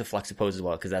 Shout out to Fluxipose as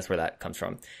well, because that's where that comes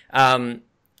from.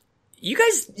 You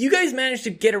guys managed to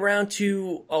get around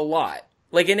to a lot.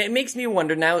 Like, and it makes me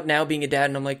wonder now being a dad,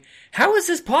 and I'm like, how is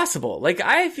this possible? Like,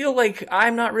 I feel like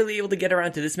I'm not really able to get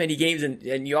around to this many games,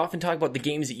 and you often talk about the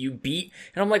games that you beat,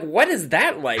 and I'm like, what is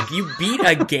that like? You beat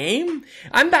a game?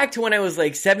 I'm back to when I was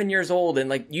like 7 years old, and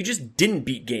like, you just didn't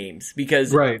beat games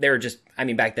because they were just, I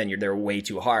mean, back then they were way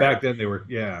too hard. Back then they were,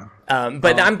 yeah.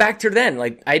 But I'm back to then.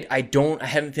 Like, I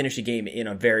haven't finished a game in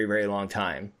a very, very long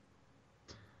time.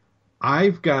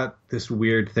 I've got this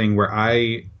weird thing where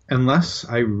unless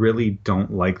I really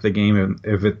don't like the game, and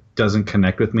if it doesn't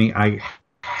connect with me, I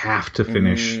have to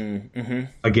finish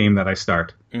a game that I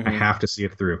start. I have to see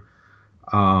it through.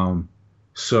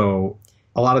 So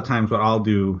a lot of times what I'll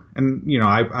do, and you know,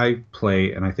 I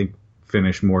play and I think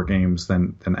finish more games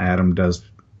than Adam does.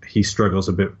 He struggles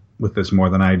a bit with this more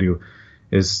than I do.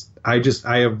 Is I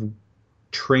have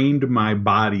trained my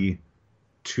body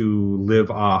to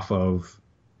live off of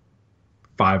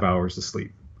 5 hours of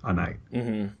sleep a night.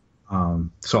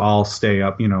 So I'll stay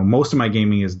up, you know, most of my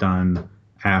gaming is done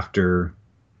after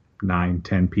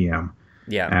 9-10 p.m.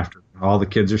 Yeah. After all the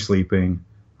kids are sleeping,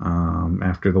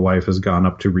 after the wife has gone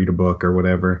up to read a book or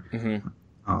whatever.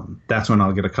 That's when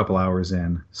I'll get a couple hours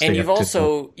in. And you've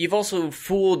also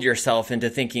fooled yourself into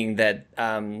thinking that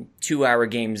 2-hour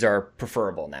games are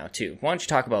preferable now too. Why don't you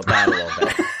talk about that a little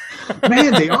bit?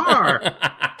 Man, they are.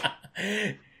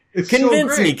 It's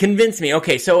Convince me.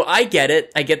 Okay, so I get it.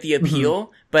 I get the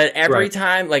appeal, but every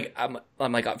time, like, I'm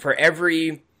like, for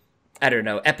every, I don't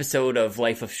know, episode of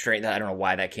Life of Strange, I don't know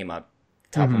why that came up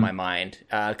top of my mind.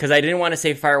 Cause I didn't want to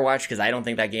say Firewatch cause I don't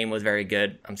think that game was very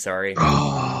good. I'm sorry.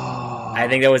 I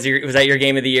think that was your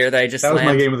game of the year that I just That was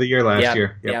my game of the year last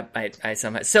year. Yep. I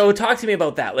somehow, so talk to me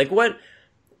about that. Like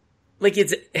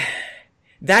it's,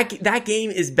 that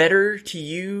game is better to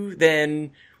you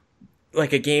than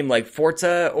like a game like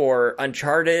Forza or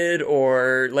Uncharted,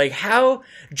 or like, how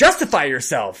justify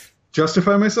yourself?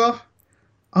 Justify myself?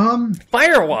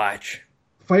 Firewatch.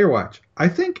 I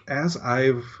think as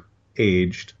I've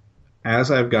aged,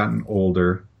 as I've gotten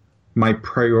older, my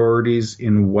priorities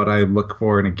in what I look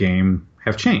for in a game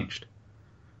have changed.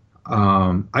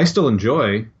 I still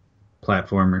enjoy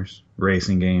platformers,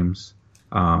 racing games,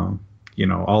 you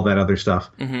know, all that other stuff.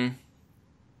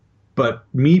 But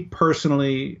me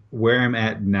personally, where I'm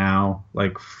at now,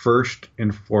 like, first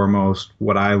and foremost,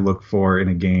 what I look for in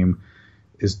a game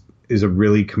is a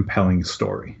really compelling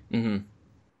story.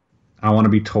 I want to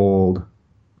be told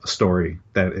a story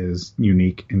that is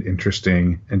unique and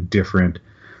interesting and different.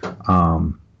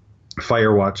 Firewatch,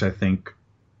 I think,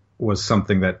 was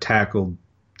something that tackled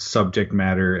subject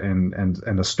matter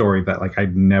and a story that, like,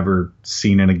 I'd never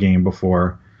seen in a game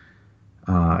before.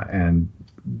 And,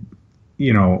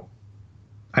 you know,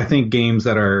 I think games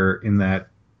that are in that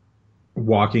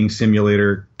walking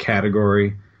simulator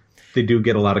category, they do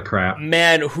get a lot of crap.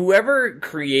 Man, whoever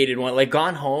created one, like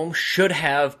Gone Home, should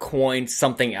have coined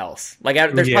something else. Like,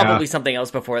 there's probably something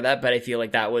else before that, but I feel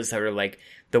like that was sort of like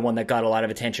the one that got a lot of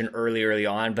attention early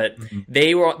on. But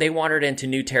they wandered into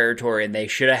new territory, and they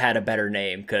should have had a better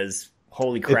name, because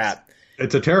holy crap.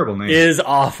 It's a terrible name. It is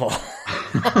awful.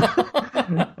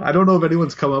 I don't know if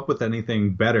anyone's come up with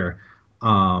anything better.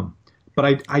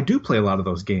 But I do play a lot of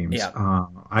those games. Yeah.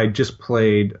 I just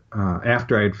played,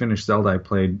 after I had finished Zelda, I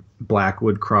played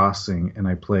Blackwood Crossing, and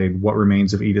I played What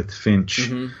Remains of Edith Finch.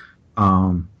 You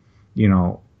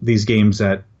know, these games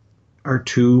that are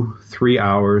 2-3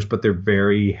 hours, but they're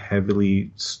very heavily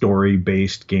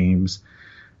story-based games.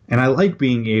 And I like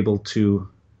being able to,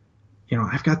 you know,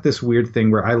 I've got this weird thing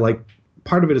where I like,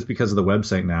 part of it is because of the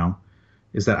website now,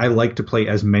 is that I like to play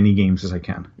as many games as I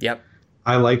can. Yep.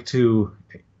 I like to...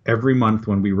 Every month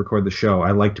when we record the show,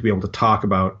 I like to be able to talk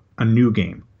about a new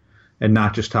game and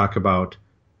not just talk about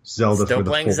Zelda. Still for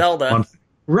the playing full Zelda. month.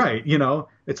 Right. You know,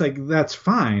 it's like, that's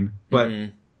fine. But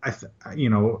I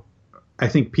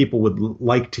think people would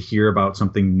like to hear about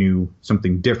something new,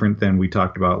 something different than we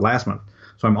talked about last month.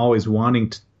 So I'm always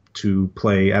wanting to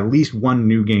play at least one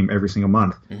new game every single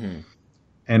month.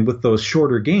 And with those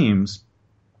shorter games,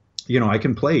 you know, I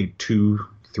can play 2,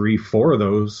 3, 4 of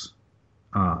those,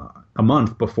 a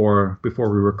month before we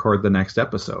record the next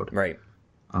episode. Right.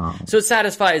 So it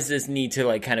satisfies this need to,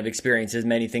 like, kind of experience as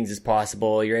many things as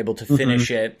possible. You're able to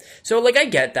finish it. So, like, I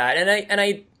get that.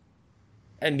 And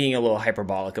I'm being a little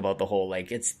hyperbolic about the whole,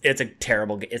 like, it's a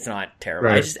terrible, it's not terrible.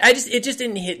 Right. It just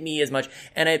didn't hit me as much.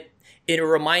 And it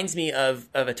reminds me of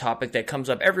a topic that comes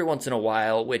up every once in a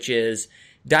while, which is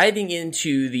diving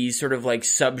into these sort of, like,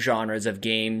 subgenres of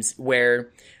games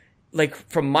where, like,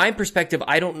 from my perspective,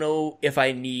 I don't know if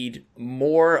I need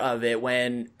more of it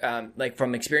when, like,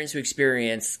 from experience to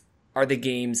experience, are the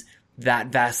games that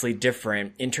vastly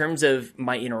different in terms of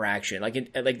my interaction. Like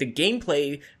the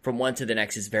gameplay from one to the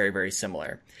next is very, very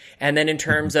similar. And then in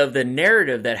terms of the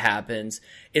narrative that happens,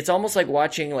 it's almost like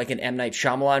watching like an M. Night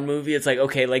Shyamalan movie. It's like,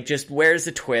 okay, like just where's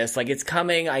the twist? Like it's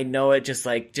coming. I know it. Just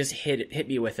hit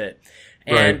me with it.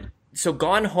 And so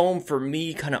Gone Home for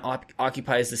me kind of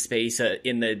occupies the space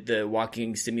in the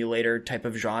walking simulator type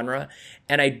of genre.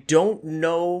 And I don't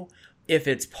know if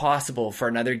it's possible for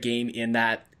another game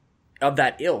of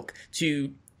that ilk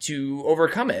to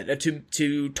overcome it,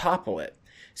 to topple it.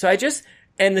 So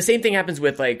and the same thing happens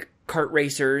with like kart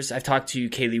racers. I've talked to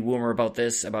Kaylee Woomer about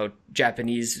this, about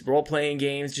Japanese role-playing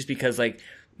games, just because like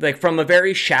from a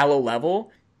very shallow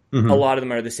level, a lot of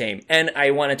them are the same. And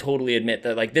I want to totally admit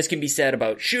that like this can be said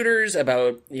about shooters,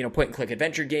 about, point and click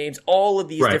adventure games, all of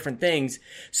these different things.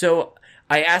 So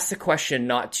I asked the question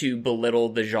not to belittle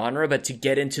the genre, but to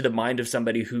get into the mind of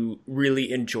somebody who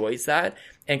really enjoys that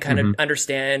and kind of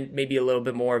understand maybe a little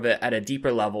bit more of it at a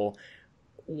deeper level.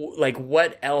 Like,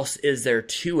 what else is there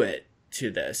to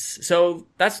this? So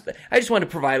I just want to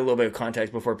provide a little bit of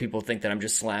context before people think that I'm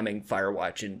just slamming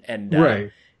Firewatch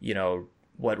and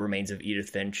What Remains of Edith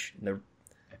Finch.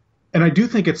 And I do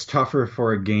think it's tougher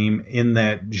for a game in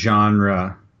that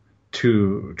genre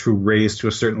to raise to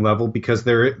a certain level, because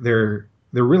there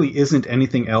really isn't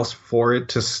anything else for it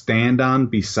to stand on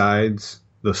besides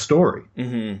the story.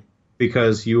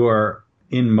 Because you are,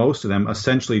 in most of them,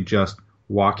 essentially just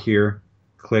walk here,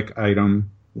 click item,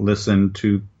 listen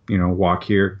to, walk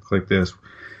here, click this.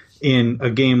 In a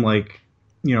game like,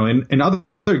 in other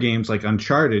games like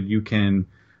Uncharted, you can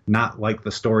not like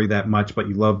the story that much, but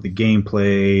you love the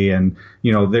gameplay, and,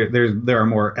 there are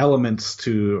more elements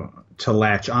to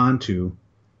latch onto.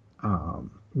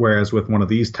 Whereas with one of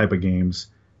these type of games,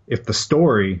 if the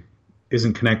story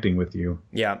isn't connecting with you,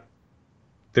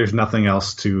 there's nothing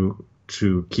else to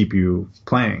keep you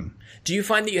playing. Do you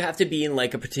find that you have to be in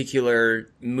like a particular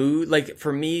mood? Like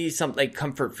for me, some like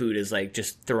comfort food is like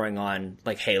just throwing on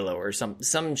like Halo or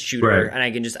some shooter, and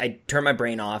I turn my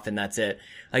brain off and that's it.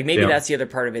 Like maybe that's the other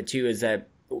part of it too, is that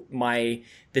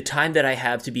the time that I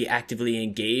have to be actively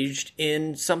engaged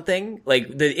in something,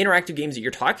 like the interactive games that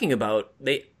you're talking about,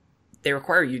 they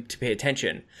require you to pay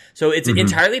attention. So it's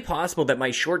entirely possible that my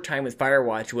short time with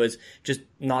Firewatch was just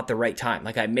not the right time.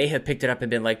 Like I may have picked it up and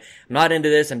been like, I'm not into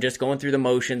this. I'm just going through the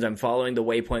motions. I'm following the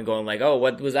waypoint, going like, oh,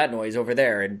 what was that noise over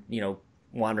there? And,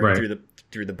 wandering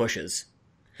through the bushes.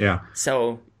 Yeah.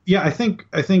 So yeah, I think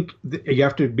you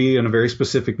have to be in a very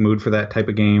specific mood for that type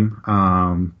of game.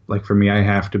 Like for me, I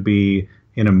have to be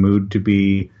in a mood to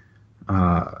be,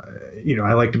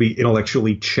 I like to be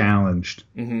intellectually challenged.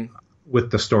 With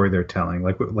the story they're telling,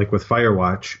 like with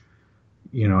Firewatch,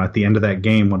 at the end of that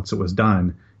game, once it was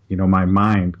done, my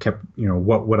mind kept,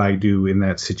 what would I do in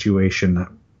that situation?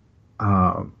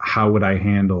 How would I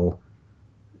handle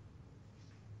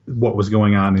what was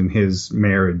going on in his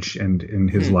marriage and in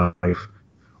his life?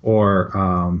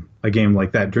 Or a game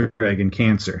like that, Dragon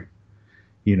Cancer,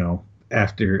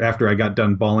 after I got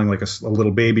done bawling like a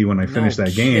little baby when I finished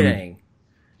that game,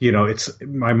 it's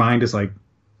my mind is like,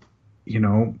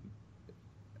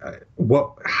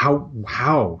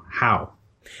 how?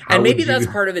 And maybe that's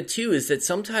part of it too, is that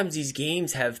sometimes these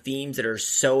games have themes that are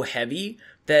so heavy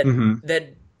that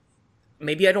that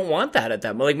maybe I don't want that at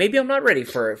that moment. Like maybe I'm not ready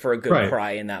for a good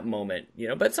cry in that moment,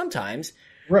 But sometimes,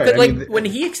 when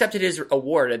he accepted his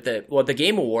award at the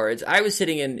Game Awards, I was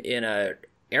sitting in a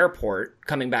airport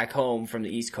coming back home from the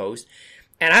East Coast.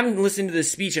 And I'm listening to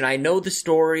this speech, and I know the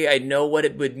story. I know what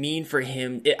it would mean for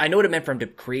him. I know what it meant for him to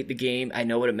create the game. I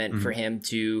know what it meant for him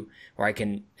or I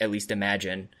can at least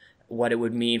imagine what it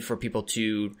would mean for people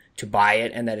to buy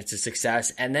it and that it's a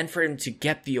success. And then for him to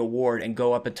get the award and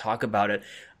go up and talk about it.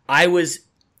 I was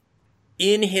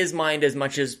in his mind as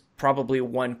much as probably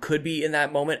one could be in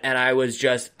that moment, and I was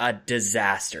just a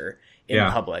disaster in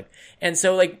public. And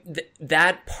so like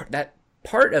that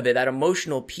part of it, that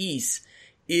emotional piece,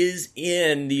 is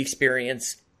in the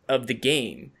experience of the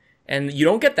game. And you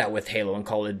don't get that with Halo and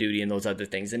Call of Duty and those other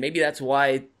things. And maybe that's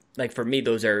why, like for me,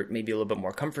 those are maybe a little bit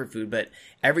more comfort food. But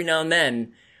every now and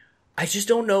then, I just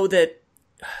don't know that.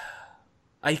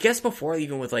 I guess before,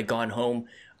 even with like Gone Home,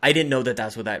 I didn't know that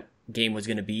that's what that game was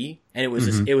going to be. And it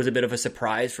was it was a bit of a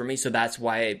surprise for me. So that's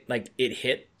why it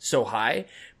hit so high.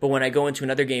 But when I go into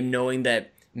another game knowing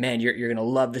that, man, you're going to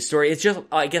love the story, it's just,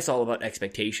 I guess, all about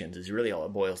expectations is really all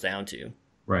it boils down to.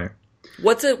 Right.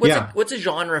 What's a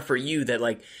genre for you that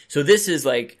like, so this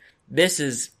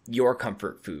is your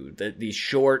comfort food, these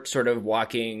short sort of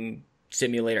walking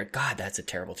simulator. God, that's a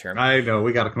terrible term. I know.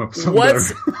 We got to come up with something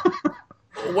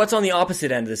better. What's on the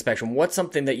opposite end of the spectrum? What's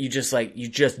something that you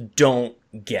just don't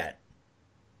get?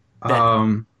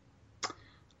 I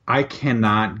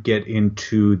cannot get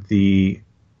into the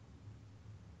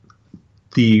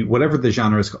whatever the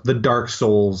genre is called, the Dark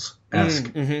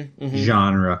Souls-esque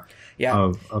genre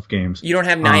of games. You don't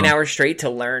have 9 hours straight to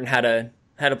learn how to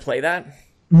play that?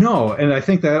 No, and I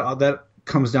think that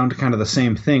comes down to kind of the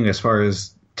same thing as far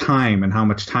as time and how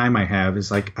much time I have is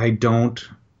like I don't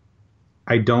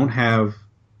have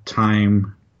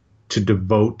time to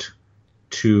devote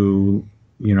to,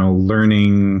 you know,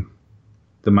 learning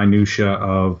the minutia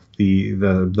of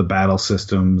the battle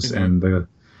systems and the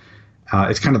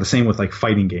it's kind of the same with like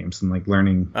fighting games and like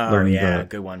learning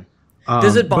good one.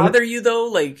 Does it bother you though?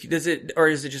 Like, or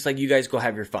is it just like you guys go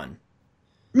have your fun?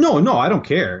 No, I don't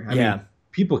care. I mean,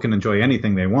 people can enjoy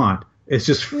anything they want. It's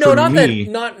just for me.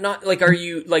 Not like, are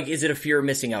you like, is it a fear of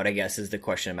missing out, I guess is the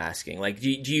question I'm asking. Like, do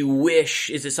you wish,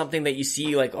 is it something that you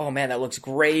see like, oh man, that looks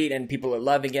great and people are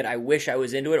loving it, I wish I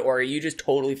was into it, or are you just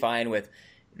totally fine with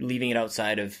leaving it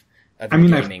outside of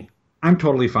gaming? I'm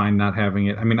totally fine not having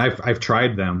it. I mean, I've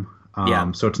tried them.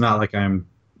 So it's not like I'm,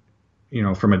 you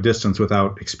know, from a distance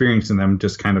without experiencing them,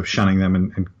 just kind of shunning them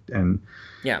and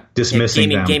dismissing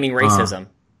them. Gaming racism.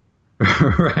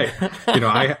 Right. You know,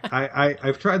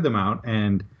 I've tried them out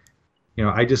and, you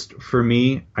know, for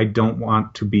me, I don't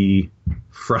want to be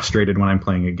frustrated when I'm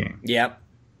playing a game. Yep.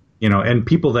 You know, and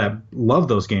people that love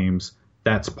those games,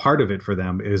 that's part of it for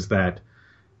them is that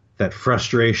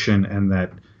frustration and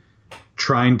that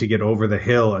trying to get over the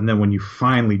hill. And then when you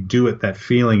finally do it, that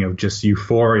feeling of just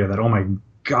euphoria that, oh my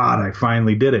God, I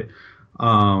finally did it.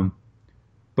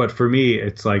 But for me,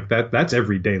 it's like that's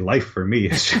everyday life for me.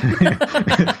 It's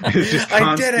just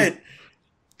I did it.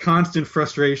 Constant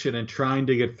frustration and trying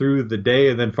to get through the day.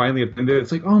 And then finally at the end of it,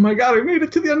 it's like, oh my God, I made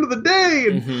it to the end of the day.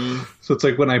 And so it's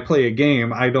like when I play a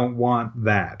game, I don't want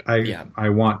that. I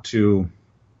want to,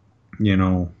 you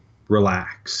know,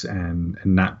 relax and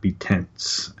not be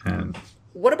tense. And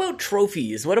what about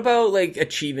trophies? What about like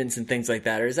achievements and things like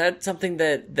that? Or is that something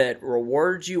that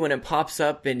rewards you when it pops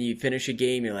up and you finish a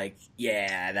game? You're like,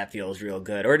 yeah, that feels real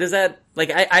good. Or does that,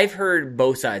 like, I've heard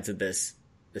both sides of this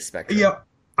spectrum. Yeah,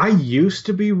 I used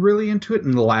to be really into it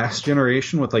in the last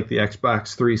generation with like the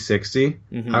Xbox 360.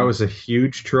 I was a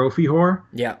huge trophy whore.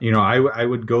 Yeah, you know, I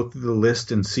would go through the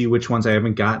list and see which ones I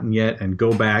haven't gotten yet, and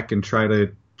go back and try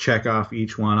to check off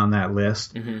each one on that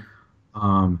list.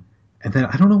 And then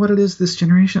I don't know what it is this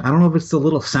generation. I don't know if it's the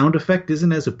little sound effect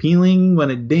isn't as appealing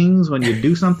when it dings when you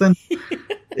do something.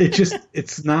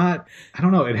 It's not, I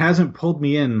don't know. It hasn't pulled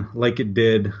me in like it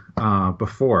did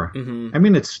before. I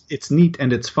mean, it's neat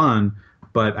and it's fun,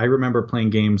 but I remember playing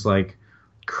games like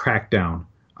Crackdown,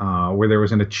 where there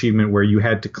was an achievement where you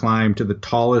had to climb to the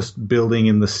tallest building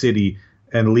in the city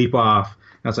and leap off.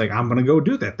 And I was like, I'm going to go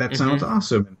do that. That sounds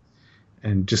awesome.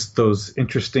 And just those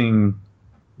interesting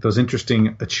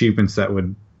achievements that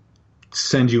would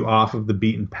send you off of the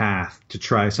beaten path to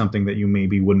try something that you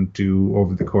maybe wouldn't do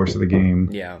over the course of the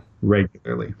game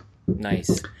regularly.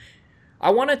 Nice.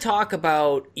 I want to talk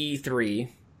about E3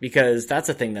 because that's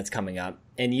a thing that's coming up.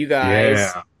 And you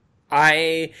guys,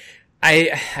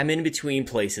 I'm in between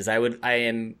places. I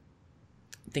am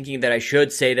thinking that I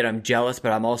should say that I'm jealous,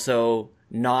 but I'm also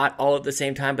not all at the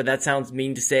same time, but that sounds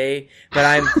mean to say. But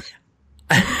I'm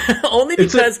only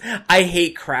because I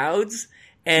hate crowds,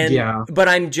 but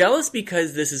I'm jealous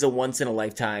because this is a once in a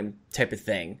lifetime type of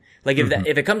thing. Like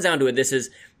if it comes down to it, this is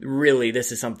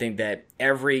something that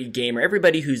every gamer,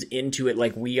 everybody who's into it,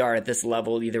 like we are at this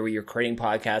level, either you're creating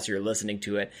podcasts or you're listening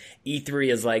to it.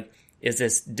 E3 is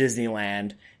this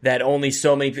Disneyland that only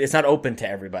so many, it's not open to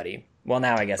everybody. Well,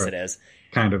 now I guess it is.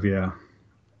 Kind of, yeah.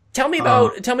 Tell me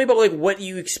about like what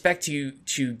you expect to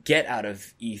get out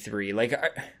of E3. Like,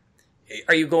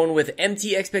 are you going with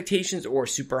empty expectations or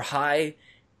super high?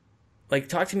 Like,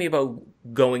 talk to me about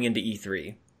going into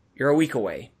E3. You're a week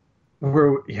away.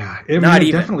 Not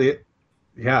even. Definitely.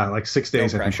 Yeah, like 6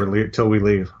 days, I think, till we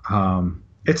leave.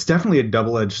 It's definitely a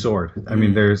double-edged sword. I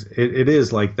mean, it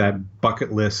is like that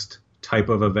bucket list type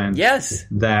of event. Yes.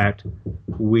 That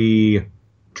we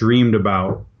dreamed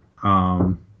about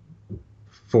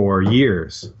for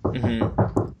years.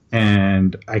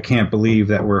 And I can't believe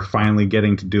that we're finally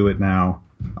getting to do it now.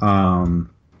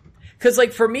 Because,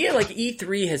 like, for me, like,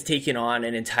 E3 has taken on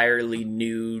an entirely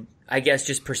new, I guess,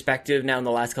 just perspective now in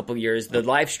the last couple of years. The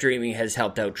live streaming has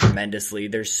helped out tremendously.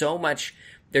 There's so much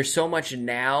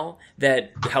now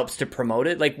that helps to promote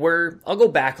it. Like, I'll go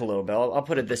back a little bit. I'll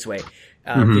put it this way.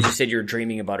 Because you said you were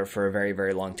dreaming about it for a very,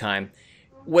 very long time.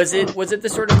 Was it the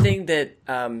sort of thing that,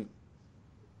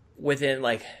 within,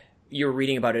 like, you were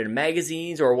reading about it in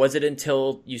magazines, or was it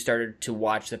until you started to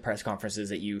watch the press conferences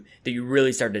that you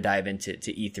really started to dive into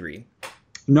E3?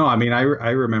 No, I mean, I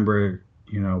remember,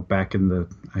 back in the,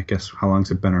 I guess, how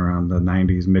long's it been around, the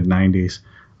 90s, mid 90s,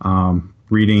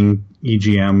 reading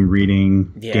EGM,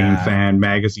 reading Game Fan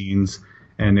magazines,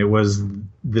 and it was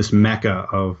this mecca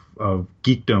of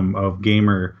geekdom, of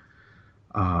gamer.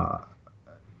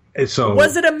 So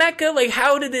was it a mecca? Like,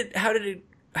 how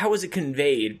was it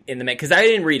conveyed in the because I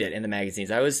didn't read it in the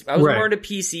magazines. I was right. More into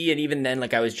PC, and even then,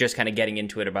 like, I was just kind of getting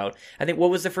into it about. I think, what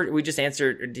was the first? We just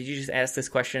answered. Did you just ask this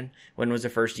question? When was the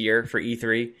first year for E3?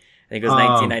 I think it was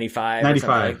 1995.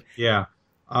 95. Yeah.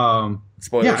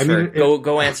 Spoilers. Yeah, I mean,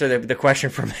 go answer the question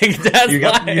for Megadad's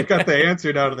You've got the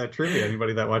answer now to that trivia.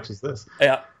 Anybody that watches this.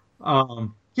 Yeah.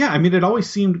 Yeah. I mean, it always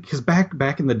seemed, because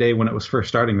back in the day when it was first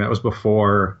starting, that was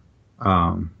before,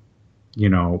 broadband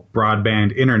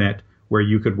internet, where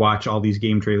you could watch all these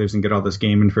game trailers and get all this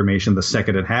game information the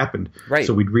second it happened. Right.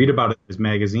 So we'd read about it as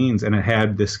magazines, and it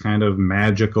had this kind of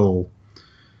magical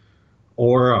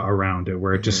aura around it,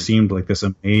 where it just seemed like this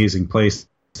amazing place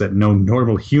that no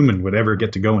normal human would ever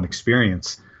get to go and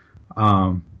experience.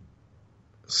 So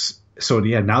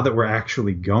yeah, now that we're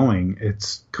actually going,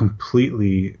 it's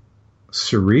completely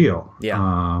surreal.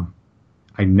 Yeah.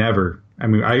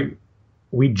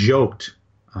 We joked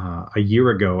a year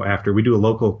ago, after we do a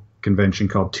local convention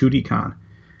called 2DCon,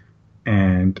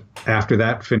 and after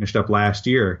that finished up last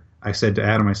year, I said to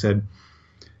Adam,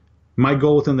 my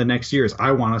goal within the next year is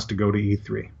I want us to go to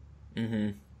E3. Mm-hmm.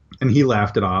 And he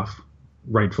laughed it off,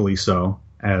 rightfully so,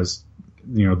 as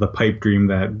the pipe dream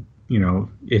that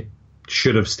it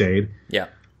should have stayed. Yeah.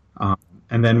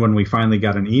 And then when we finally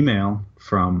got an email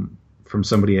from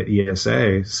somebody at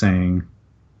ESA saying,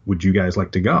 would you guys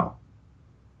like to go?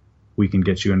 We can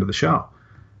get you into the show.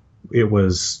 It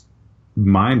was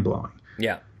mind-blowing.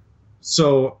 Yeah.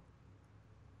 So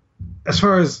as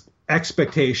far as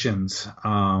expectations,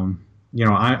 I'm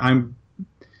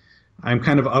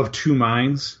kind of two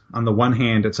minds. On the one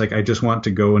hand, it's like I just want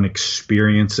to go and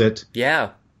experience it.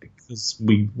 Yeah. Because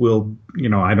we will,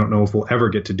 I don't know if we'll ever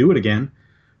get to do it again.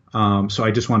 So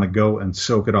I just want to go and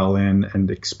soak it all in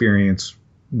and experience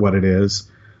what it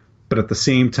is. But at the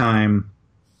same time,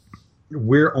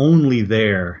 we're only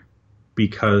there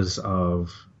because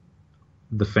of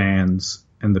the fans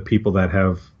and the people that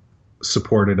have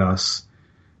supported us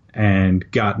and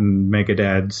gotten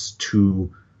Megadads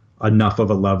to enough of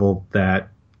a level that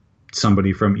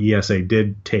somebody from ESA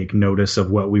did take notice of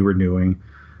what we were doing.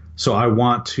 So I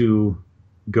want to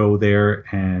go there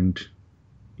and,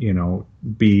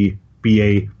 be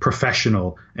a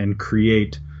professional and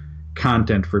create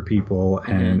content for people.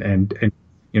 And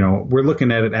we're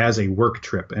looking at it as a work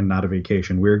trip and not a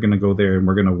vacation. We're going to go there and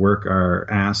we're going to work our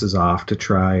asses off to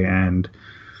try and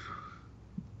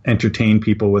entertain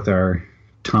people with our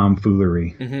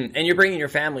tomfoolery. Mm-hmm. And you're bringing your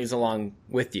families along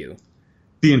with you.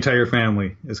 The entire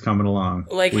family is coming along.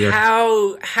 Like,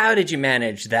 how did you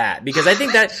manage that? Because I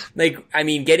think that,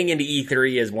 getting into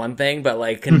E3 is one thing, but,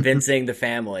 like, convincing the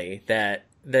family that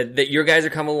your guys are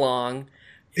coming along.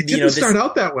 It didn't start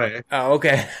out that way. Oh,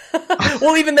 okay.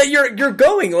 Well, even that you're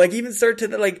going, like, even start to,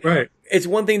 right. It's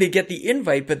one thing to get the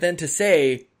invite, but then to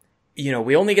say,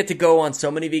 we only get to go on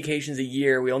so many vacations a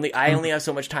year. I only have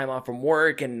so much time off from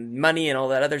work and money and all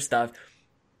that other stuff.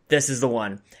 This is the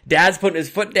one. Dad's putting his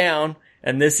foot down.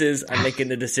 And I'm making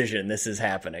the decision. This is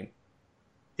happening.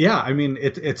 Yeah,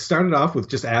 it started off with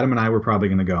just Adam and I were probably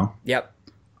going to go. Yep.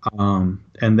 And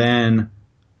then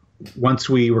once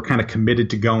we were kind of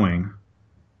committed to going,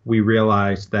 we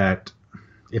realized that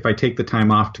if I take the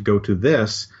time off to go to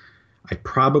this, I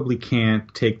probably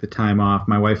can't take the time off.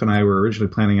 My wife and I were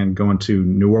originally planning on going to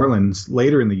New Orleans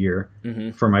later in the year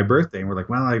for my birthday. And we're like,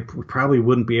 well, I probably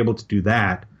wouldn't be able to do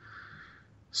that.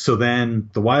 So then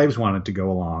the wives wanted to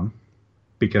go along,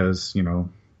 because,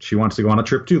 she wants to go on a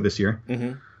trip too this year.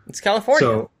 Mm-hmm. It's California.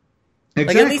 So,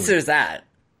 exactly. At least there's that.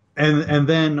 And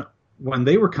then when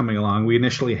they were coming along, we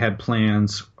initially had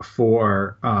plans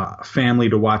for family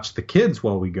to watch the kids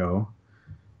while we go.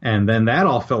 And then that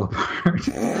all fell apart.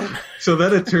 So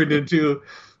then it turned into,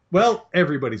 well,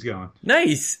 everybody's going.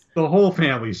 Nice. The whole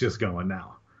family's just going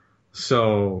now.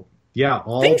 So, yeah.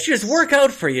 Things just work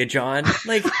out for you, John.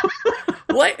 Like,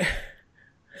 what?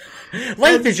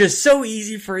 Life is just so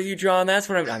easy for you, John. That's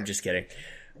what I'm just kidding.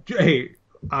 Hey,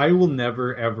 I will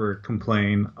never, ever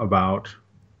complain about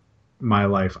my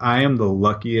life. I am the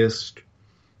luckiest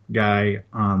guy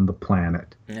on the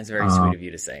planet. That's very sweet of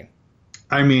you to say.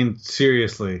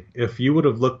 Seriously, if you would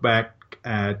have looked back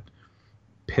at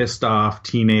pissed off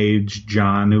teenage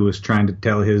John who was trying to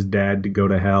tell his dad to go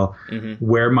to hell,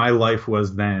 where my life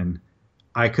was then,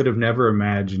 I could have never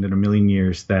imagined in a million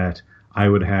years that I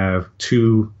would have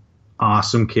two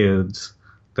awesome kids,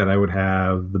 that I would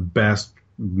have the best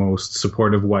most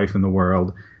supportive wife in the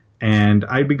world. And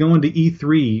I'd be going to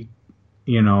E3,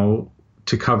 you know,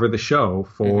 to cover the show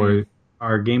for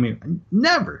our gaming.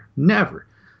 Never.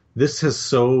 This has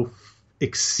so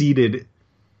exceeded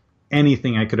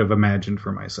anything I could have imagined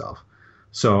for myself.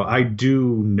 So I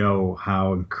do know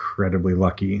how incredibly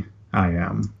lucky I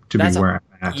am to be where I'm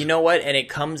at. You know what? And it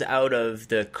comes out of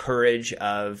the courage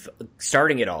of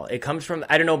starting it all. It comes from,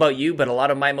 I don't know about you, but a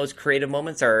lot of my most creative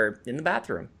moments are in the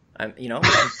bathroom.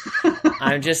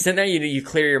 I'm just sitting there. You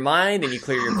clear your mind and you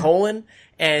clear your colon,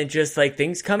 and just like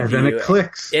things come to you. And then it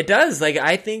clicks. It does. Like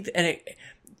I think,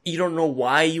 you don't know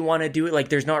why you want to do it. Like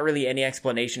there's not really any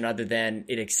explanation other than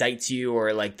it excites you,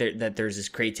 or like that there's this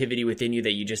creativity within you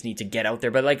that you just need to get out there.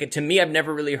 But like to me, I've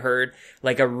never really heard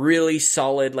like a really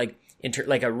solid like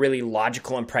a really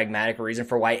logical and pragmatic reason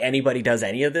for why anybody does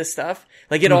any of this stuff.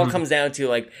 Like it all comes down to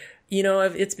like, you know,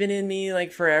 it's been in me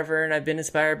like forever and I've been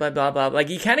inspired, blah, blah, blah. Like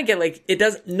you kind of get like,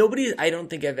 I don't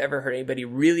think I've ever heard anybody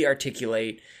really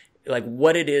articulate like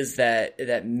what it is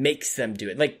that makes them do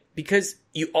it. Like, because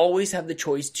you always have the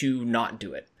choice to not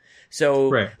do it. So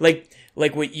right. like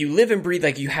what you live and breathe,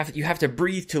 like you have to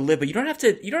breathe to live, but you don't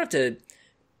have to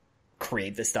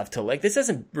create this stuff to like, this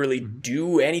doesn't really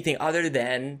do anything other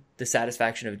than the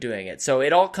satisfaction of doing it. So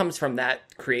it all comes from that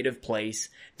creative place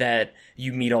that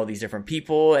you meet all these different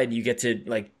people and you get to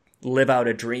like live out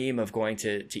a dream of going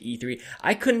to E3.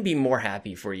 I couldn't be more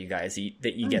happy for you guys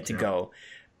that you get to go.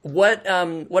 What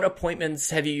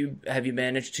appointments have you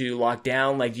managed to lock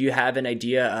down? Like, do you have an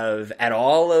idea of at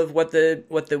all of what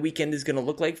the weekend is going to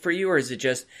look like for you, or is it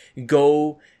just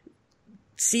go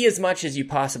see as much as you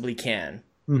possibly can?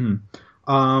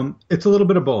 It's a little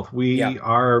bit of both. We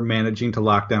are managing to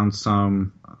lock down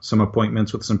some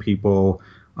appointments with some people.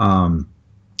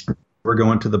 We're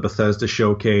going to the Bethesda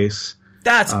showcase.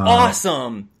 That's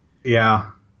awesome.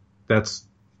 Yeah, that's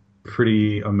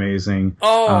pretty amazing.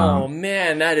 Oh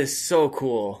man, that is so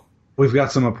cool. We've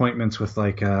got some appointments with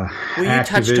like Will you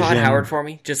touch Todd Howard for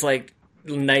me? Just like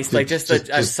nice, like just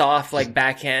a soft like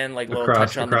backhand, like little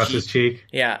touch on the cheek. His cheek.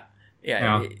 Yeah.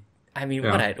 I mean,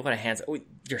 what a hands.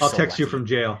 I'll text you from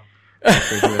jail.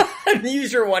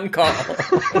 Use your one call.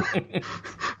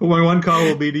 My one call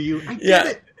will be to you.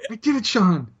 I did it,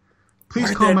 Sean.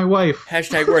 Please call my wife.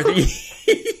 Hashtag worthy.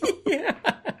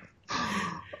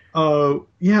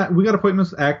 We got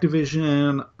appointments with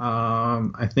Activision.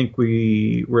 I think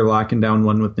we're locking down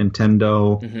one with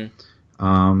Nintendo.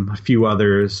 A few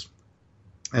others.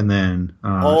 And then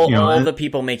all the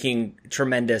people making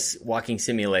tremendous walking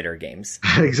simulator games.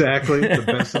 Exactly, the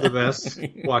best of the best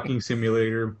walking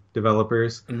simulator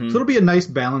developers. So it'll be a nice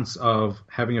balance of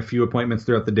having a few appointments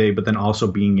throughout the day, but then also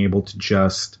being able to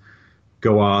just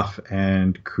go off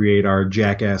and create our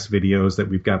jackass videos that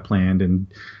we've got planned and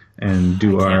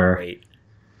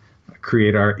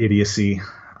create our idiocy.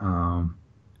 And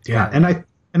I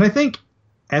think.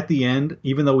 At the end,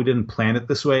 even though we didn't plan it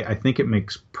this way, I think it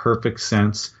makes perfect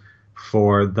sense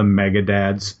for the mega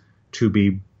dads to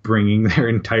be cramming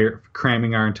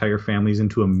our entire families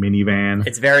into a minivan.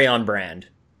 It's very on brand.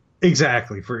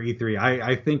 Exactly, for E3.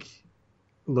 I think,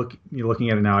 looking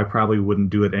at it now, I probably wouldn't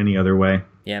do it any other way.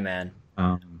 Yeah, man.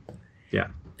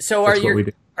 So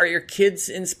are your kids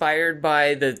inspired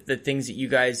by the things that you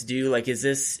guys do? Like, is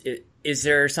this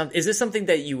something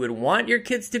that you would want your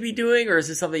kids to be doing, or is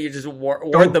this something you just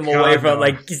ward them away from? No.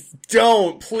 Like,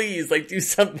 don't, please, like, do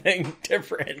something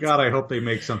different. God, I hope they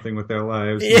make something with their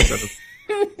lives.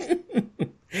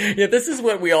 Yeah, this is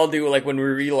what we all do. Like when we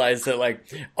realize that,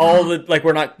 like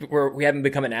we haven't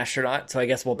become an astronaut, so I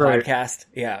guess we'll podcast.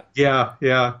 Yeah.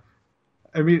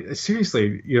 I mean,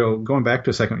 seriously, going back to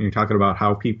a second when you're talking about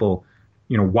how people,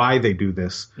 why they do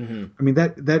this. I mean,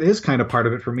 that is kind of part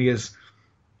of it for me. Is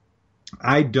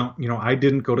I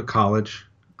didn't go to college.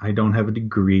 I don't have a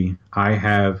degree. I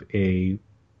have a,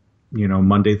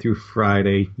 Monday through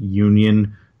Friday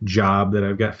union job that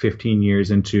I've got 15 years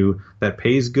into that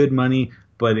pays good money,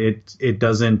 but it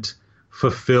doesn't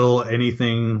fulfill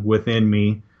anything within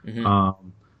me.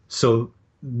 So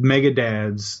Mega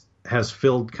Dads has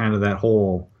filled kind of that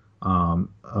hole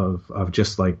of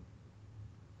just like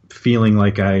feeling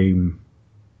like I'm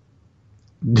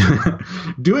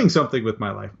doing something with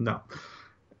my life. No,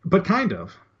 but kind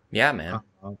of. Yeah, man.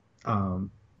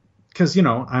 Because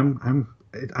I'm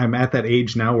at that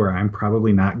age now where I'm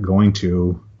probably not going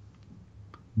to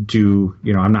do.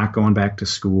 I'm not going back to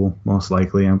school. Most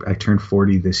likely, I turned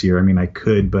 40 this year. I mean, I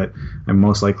could, but I'm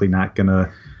most likely not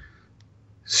gonna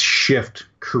shift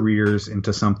careers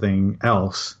into something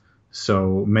else.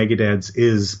 So Megadads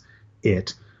is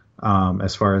it.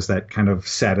 As far as that kind of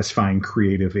satisfying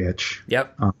creative itch.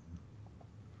 Yep.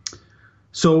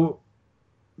 So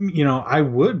I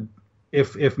would,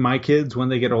 if my kids, when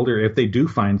they get older, if they do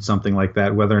find something like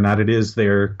that, whether or not it is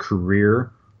their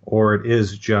career or it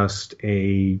is just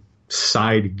a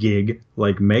side gig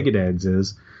like Megadad's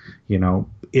is,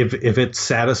 if it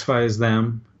satisfies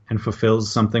them and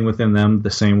fulfills something within them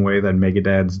the same way that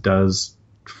Megadad's does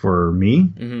for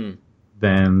me,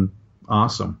 then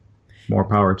awesome. More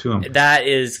power to them. That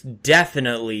is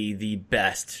definitely the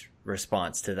best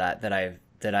response to that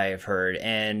I have heard.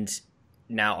 And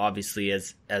now obviously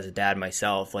as a dad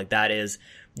myself, like that is,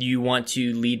 you want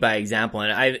to lead by example.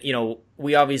 And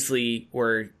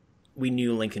we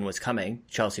knew Lincoln was coming.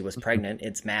 Chelsea was pregnant.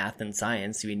 It's math and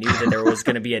science. We knew that there was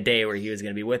going to be a day where he was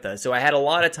going to be with us. So I had a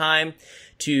lot of time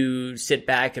to sit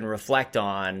back and reflect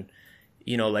on,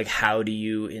 like how do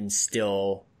you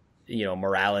instill,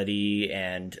 morality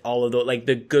and all of the, like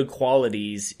the good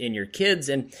qualities in your kids.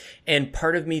 And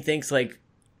part of me thinks like,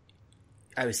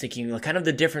 I was thinking like kind of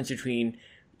the difference between,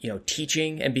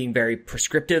 teaching and being very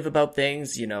prescriptive about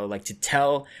things, like to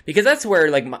tell, because that's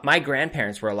where like my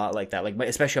grandparents were a lot like that. Like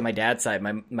especially on my dad's side,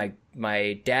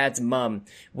 my dad's mom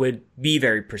would be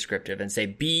very prescriptive and say,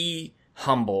 be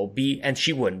humble, and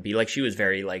she wouldn't be like, she was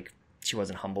very like, she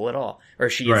wasn't humble at all, or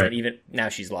she isn't even now.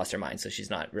 She's lost her mind, so she's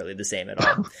not really the same at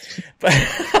all.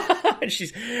 But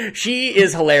she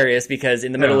is hilarious because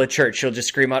in the middle of church she'll just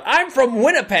scream out, "I'm from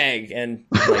Winnipeg," and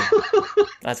like,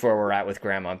 that's where we're at with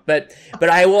Grandma. But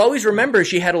I will always remember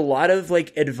she had a lot of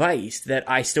like advice that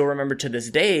I still remember to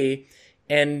this day,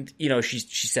 and she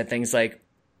said things like,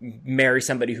 marry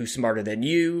somebody who's smarter than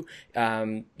you,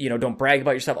 don't brag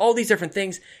about yourself, all these different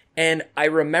things. And I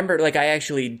remember, like, I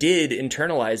actually did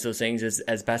internalize those things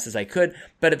as best as I could.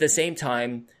 But at the same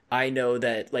time, I know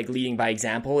that, like, leading by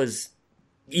example is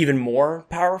even more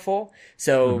powerful.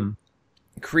 So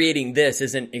creating this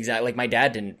isn't exactly, like, my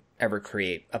dad didn't ever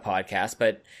create a podcast,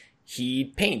 but he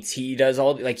paints, he does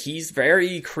he's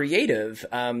very creative.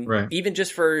 Right. Even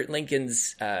just for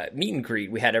Lincoln's, meet and greet,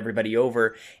 we had everybody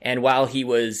over. And while he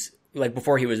was, like,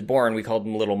 before he was born, we called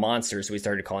him Little Monster, so we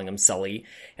started calling him Sully,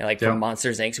 and from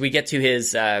Monsters Inc. So we get to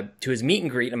his meet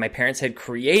and greet, and my parents had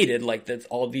created like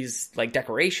all these like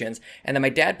decorations, and then my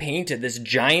dad painted this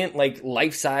giant like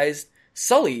life-sized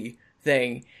Sully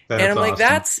thing, and I'm like,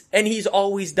 awesome. And he's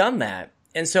always done that.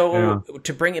 And so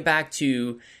to bring it back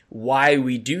to why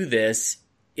we do this,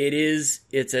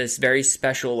 it's a very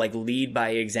special like lead by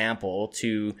example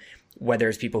to whether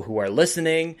it's people who are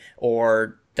listening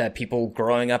or that people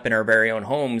growing up in our very own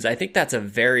homes. I think that's a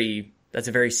very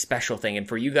special thing. And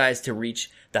for you guys to reach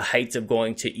the heights of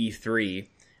going to E3,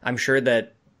 I'm sure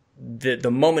that the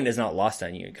moment is not lost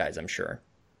on you guys, I'm sure.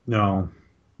 No,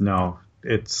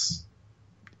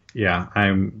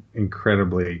 I'm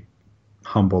incredibly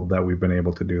humbled that we've been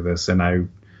able to do this, and I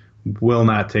will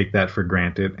not take that for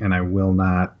granted, and I will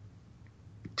not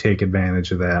take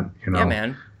advantage of that, Yeah,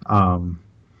 man.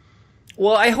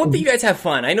 Well, I hope that you guys have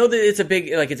fun. I know that it's a big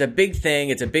thing.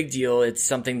 It's a big deal. It's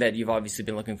something that you've obviously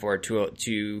been looking forward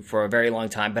to for a very long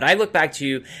time. But I look back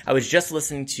to, I was just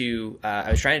listening to, I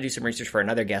was trying to do some research for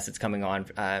another guest that's coming on,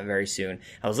 very soon.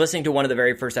 I was listening to one of the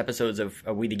very first episodes of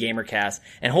We the Gamercast,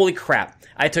 and holy crap,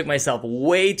 I took myself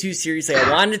way too seriously.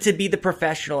 I wanted to be the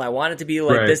professional. I wanted to be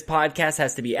like, this podcast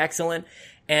has to be excellent.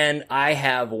 And I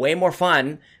have way more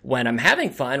fun when I'm having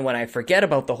fun, when I forget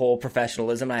about the whole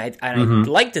professionalism. I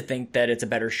like to think that it's a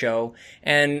better show.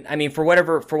 And I mean, for what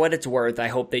it's worth, I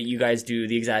hope that you guys do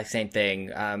the exact same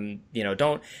thing.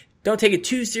 Don't take it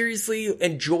too seriously.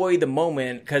 Enjoy the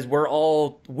moment, because we're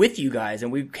all with you guys,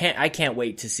 and I can't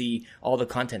wait to see all the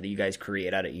content that you guys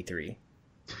create out of E3.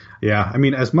 Yeah. I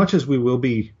mean, as much as we will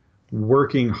be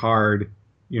working hard,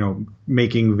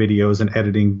 making videos and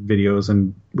editing videos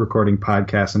and recording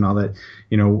podcasts and all that,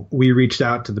 we reached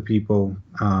out to the people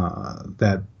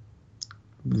that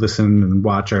listen and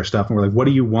watch our stuff, and we're like, what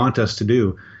do you want us to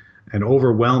do? And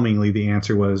overwhelmingly the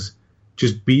answer was,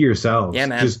 just be yourselves. Yeah,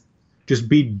 man. Just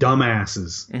be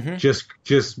dumbasses. Mm-hmm.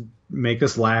 Just make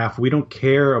us laugh. We don't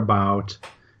care about,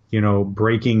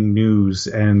 breaking news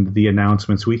and the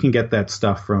announcements. We can get that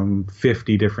stuff from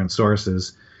 50 different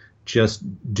sources. Just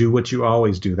do what you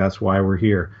always do. That's why we're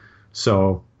here.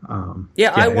 So,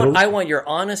 I want your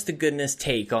honest to goodness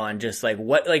take on just like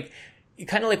what, like,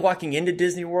 kind of like walking into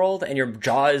Disney World and your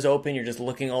jaw is open. You're just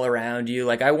looking all around you.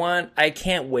 Like, I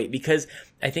can't wait, because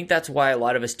I think that's why a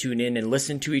lot of us tune in and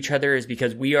listen to each other, is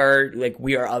because we are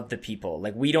of the people.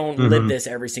 Like, we don't live this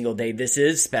every single day. This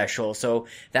is special. So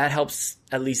that helps,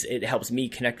 at least it helps me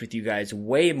connect with you guys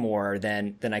way more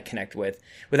than I connect with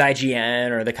IGN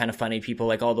or the kind of funny people,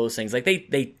 like all those things. Like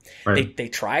they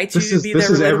try to be there. This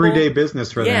is everyday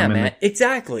business for them. Yeah, man.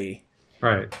 Exactly.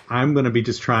 Right. I'm going to be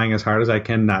just trying as hard as I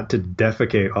can not to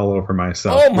defecate all over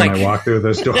myself when I walk through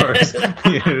those doors.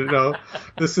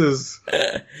 This is,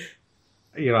 I'm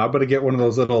going to get one of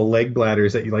those little leg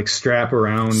bladders that you like strap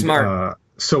around. Smart.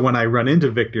 So when I run into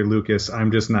Victor Lucas,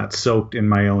 I'm just not soaked in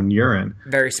my own urine.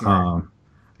 Very smart.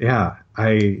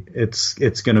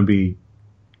 It's going to be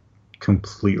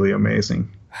completely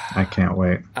amazing. I can't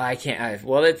wait.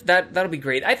 That'll be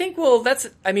great. I think,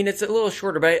 it's a little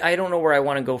shorter, but I don't know where I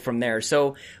want to go from there.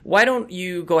 So why don't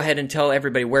you go ahead and tell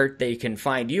everybody where they can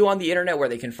find you on the internet, where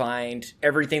they can find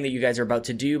everything that you guys are about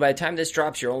to do. By the time this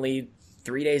drops, you're only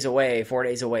 4 days away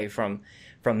from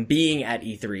being at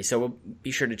E3. So we'll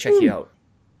be sure to check you out.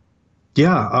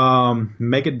 Yeah.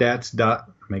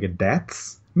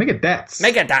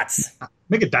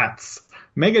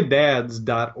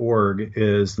 Megadads.org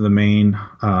is the main,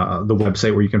 the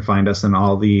website where you can find us, and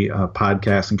all the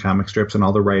podcasts and comic strips and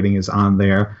all the writing is on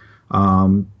there.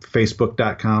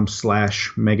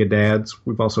 Facebook.com/Megadads.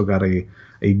 We've also got a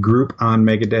group on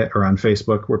Megadad or on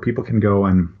Facebook where people can go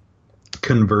and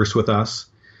converse with us.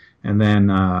 And then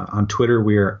on Twitter,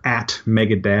 we are at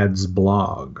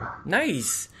Megadadsblog.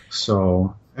 Nice.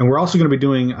 So, and we're also going to be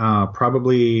doing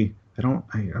probably. I don't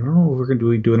know if we're going to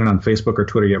be doing it on Facebook or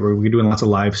Twitter yet. We're going to be doing lots of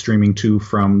live streaming too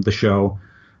from the show.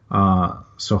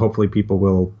 So hopefully people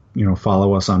will,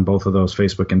 follow us on both of those,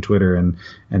 Facebook and Twitter, and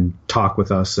talk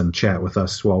with us and chat with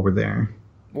us while we're there.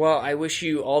 Well, I wish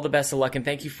you all the best of luck, and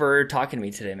thank you for talking to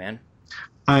me today, man.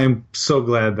 I'm so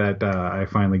glad that I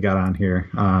finally got on here.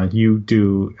 You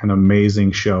do an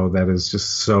amazing show that is just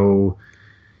so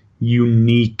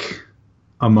unique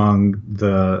among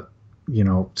the,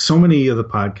 so many of the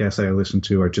podcasts I listen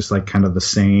to are just like kind of the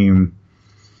same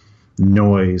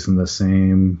noise and the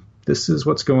same, this is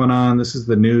what's going on, this is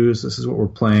the news, this is what we're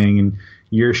playing. And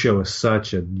your show is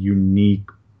such a unique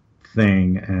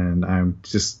thing, and I'm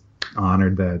just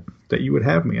honored that you would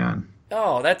have me on.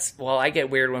 Oh, I get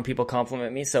weird when people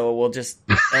compliment me, so we'll just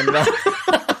end it off.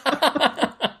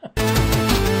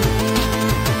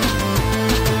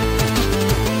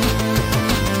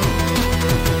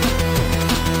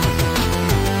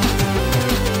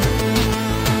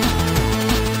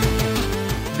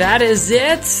 That is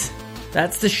it.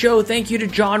 That's the show. Thank you to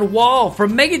John Wall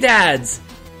from Megadads.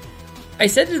 I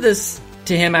said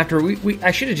to him after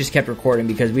I should have just kept recording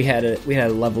because we had a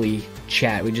lovely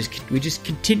chat. We just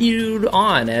continued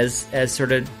on as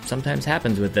sort of sometimes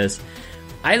happens with this.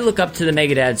 I look up to the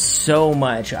Megadads so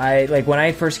much. I like when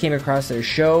I first came across their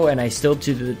show, and I still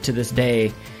to this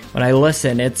day when I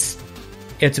listen, it's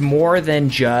more than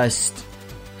just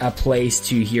a place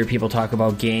to hear people talk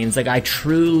about games. Like I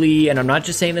truly, and I'm not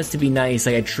just saying this to be nice,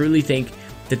 like I truly think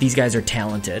that these guys are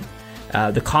talented.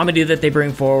 The comedy that they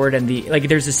bring forward, and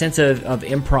there's a sense of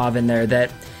improv in there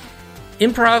that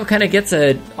improv kind of gets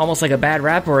almost like a bad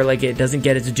rap, or like it doesn't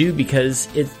get its due because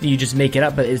you just make it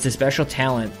up, but it's a special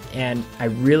talent, and I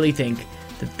really think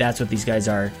that's what these guys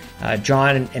are.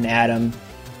 John and Adam,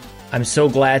 I'm so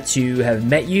glad to have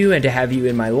met you and to have you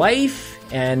in my life,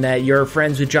 and that you're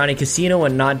friends with Johnny Casino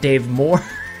and not Dave Moore.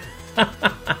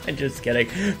 Just kidding.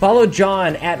 Follow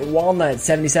John at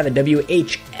Walnut77,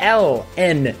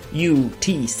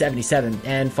 WHLNUT77,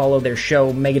 and follow their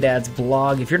show, Megadads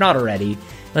Blog. If you're not already,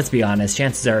 let's be honest,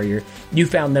 chances are you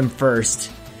found them first,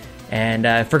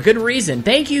 and for good reason.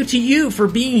 Thank you to you for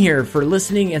being here, for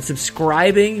listening and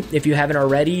subscribing. If you haven't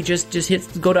already, just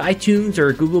go to iTunes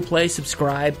or Google Play,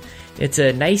 subscribe. It's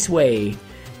a nice way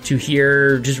to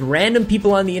hear just random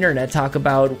people on the internet talk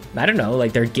about, I don't know,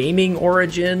 like their gaming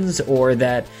origins, or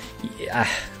that,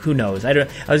 who knows? I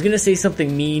was going to say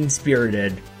something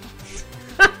mean-spirited.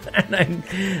 And I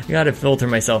gotta filter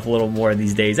myself a little more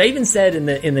these days. I even said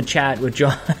in the chat with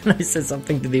John, I said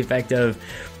something to the effect of,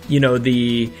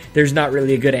 there's not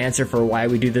really a good answer for why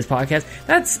we do this podcast.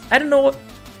 I don't know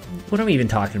what I'm even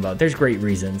talking about. There's great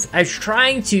reasons. I was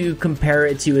trying to compare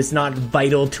it to, it's not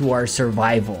vital to our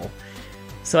survival.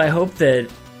 So I hope that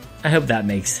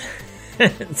makes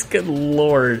sense. Good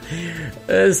Lord.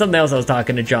 Something else I was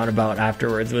talking to John about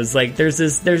afterwards was like, there's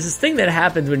this thing that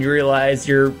happens when you realize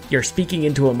you're speaking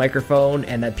into a microphone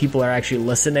and that people are actually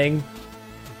listening.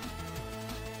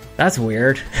 That's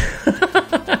weird.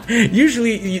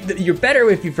 Usually you're better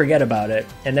if you forget about it,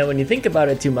 and then when you think about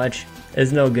it too much,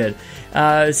 it's no good.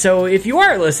 So if you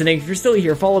are listening, if you're still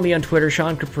here, follow me on Twitter,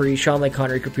 Sean Capri, Sean like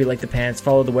Connery, Capri like the pants.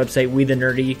 Follow the website, We the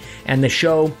Nerdy, and the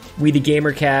show, We the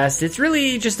Gamercast. It's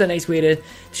really just a nice way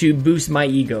to boost my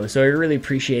ego, so I really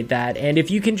appreciate that. And if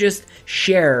you can just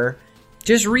share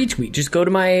just retweet. Just go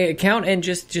to my account and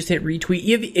just hit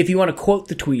retweet. If you want to quote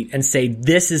the tweet and say,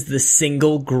 this is the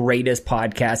single greatest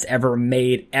podcast ever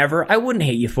made, ever, I wouldn't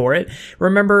hate you for it.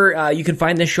 Remember, you can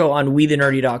find this show on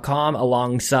WeTheNerdy.com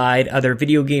alongside other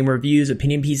video game reviews,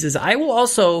 opinion pieces. I will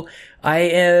also,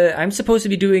 I'm supposed to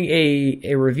be doing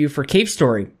a review for Cave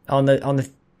Story on the,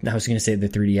 I was going to say the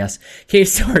 3DS, Cave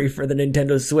Story for the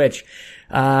Nintendo Switch.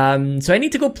 So I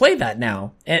need to go play that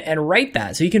now and write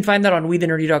that. So you can find that on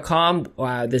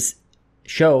WeTheNerdy.com. This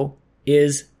show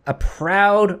is a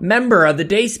proud member of the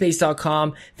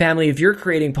Dayspace.com family. If you're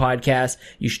creating podcasts,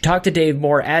 you should talk to Dave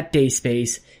Moore at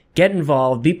Dayspace. Get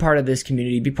involved, be part of this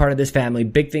community, be part of this family.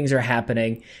 Big things are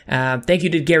happening. Thank you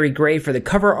to Gary Gray for the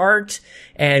cover art,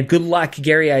 and good luck,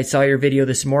 Gary. I saw your video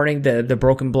this morning, the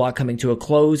Broken Block coming to a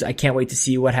close. I can't wait to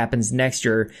see what happens next.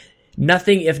 You're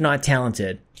nothing if not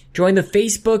talented. Join the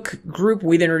Facebook group,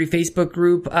 We the Nerdy Facebook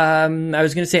group. I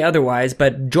was going to say otherwise,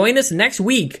 but join us next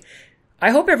week. I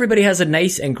hope everybody has a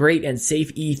nice and great and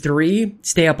safe E3.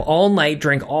 Stay up all night,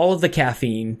 drink all of the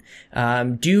caffeine,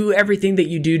 do everything that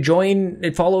you do. Join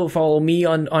and follow me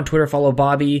on Twitter, follow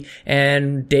Bobby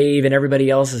and Dave and everybody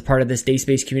else as part of this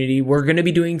Dayspace community. We're going to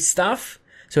be doing stuff.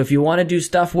 So if you want to do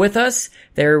stuff with us,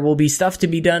 there will be stuff to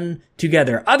be done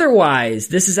together. Otherwise,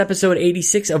 this is episode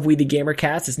 86 of We the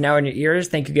Gamercast. It's now in your ears.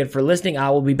 Thank you again for listening. I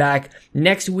will be back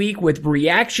next week with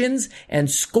reactions and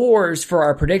scores for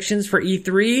our predictions for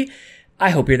E3. I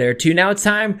hope you're there too. Now it's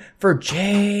time for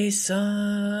Jason.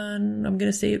 I'm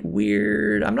going to say it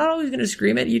weird. I'm not always going to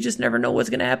scream it. You just never know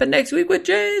what's going to happen next week with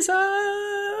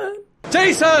Jason.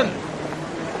 Jason!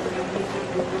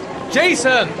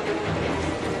 Jason!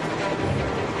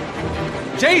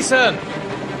 Jason!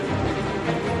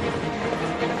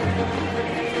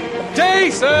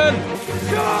 Jason!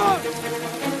 Sean!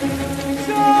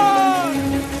 Sean!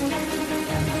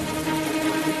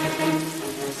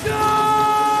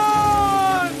 Sean!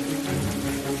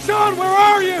 Sean, where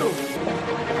are you?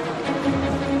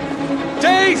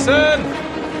 Jason!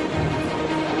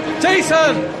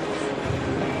 Jason!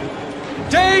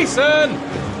 Jason!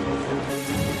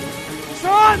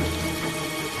 Sean!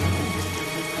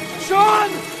 Sean!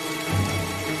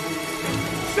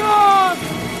 Sean!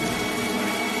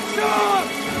 Sean!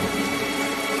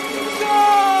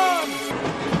 Sean!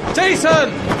 Jason!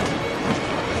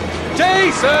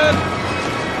 Jason!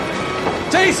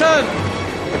 Jason!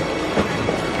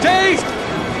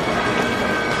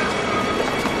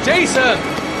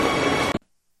 Jason!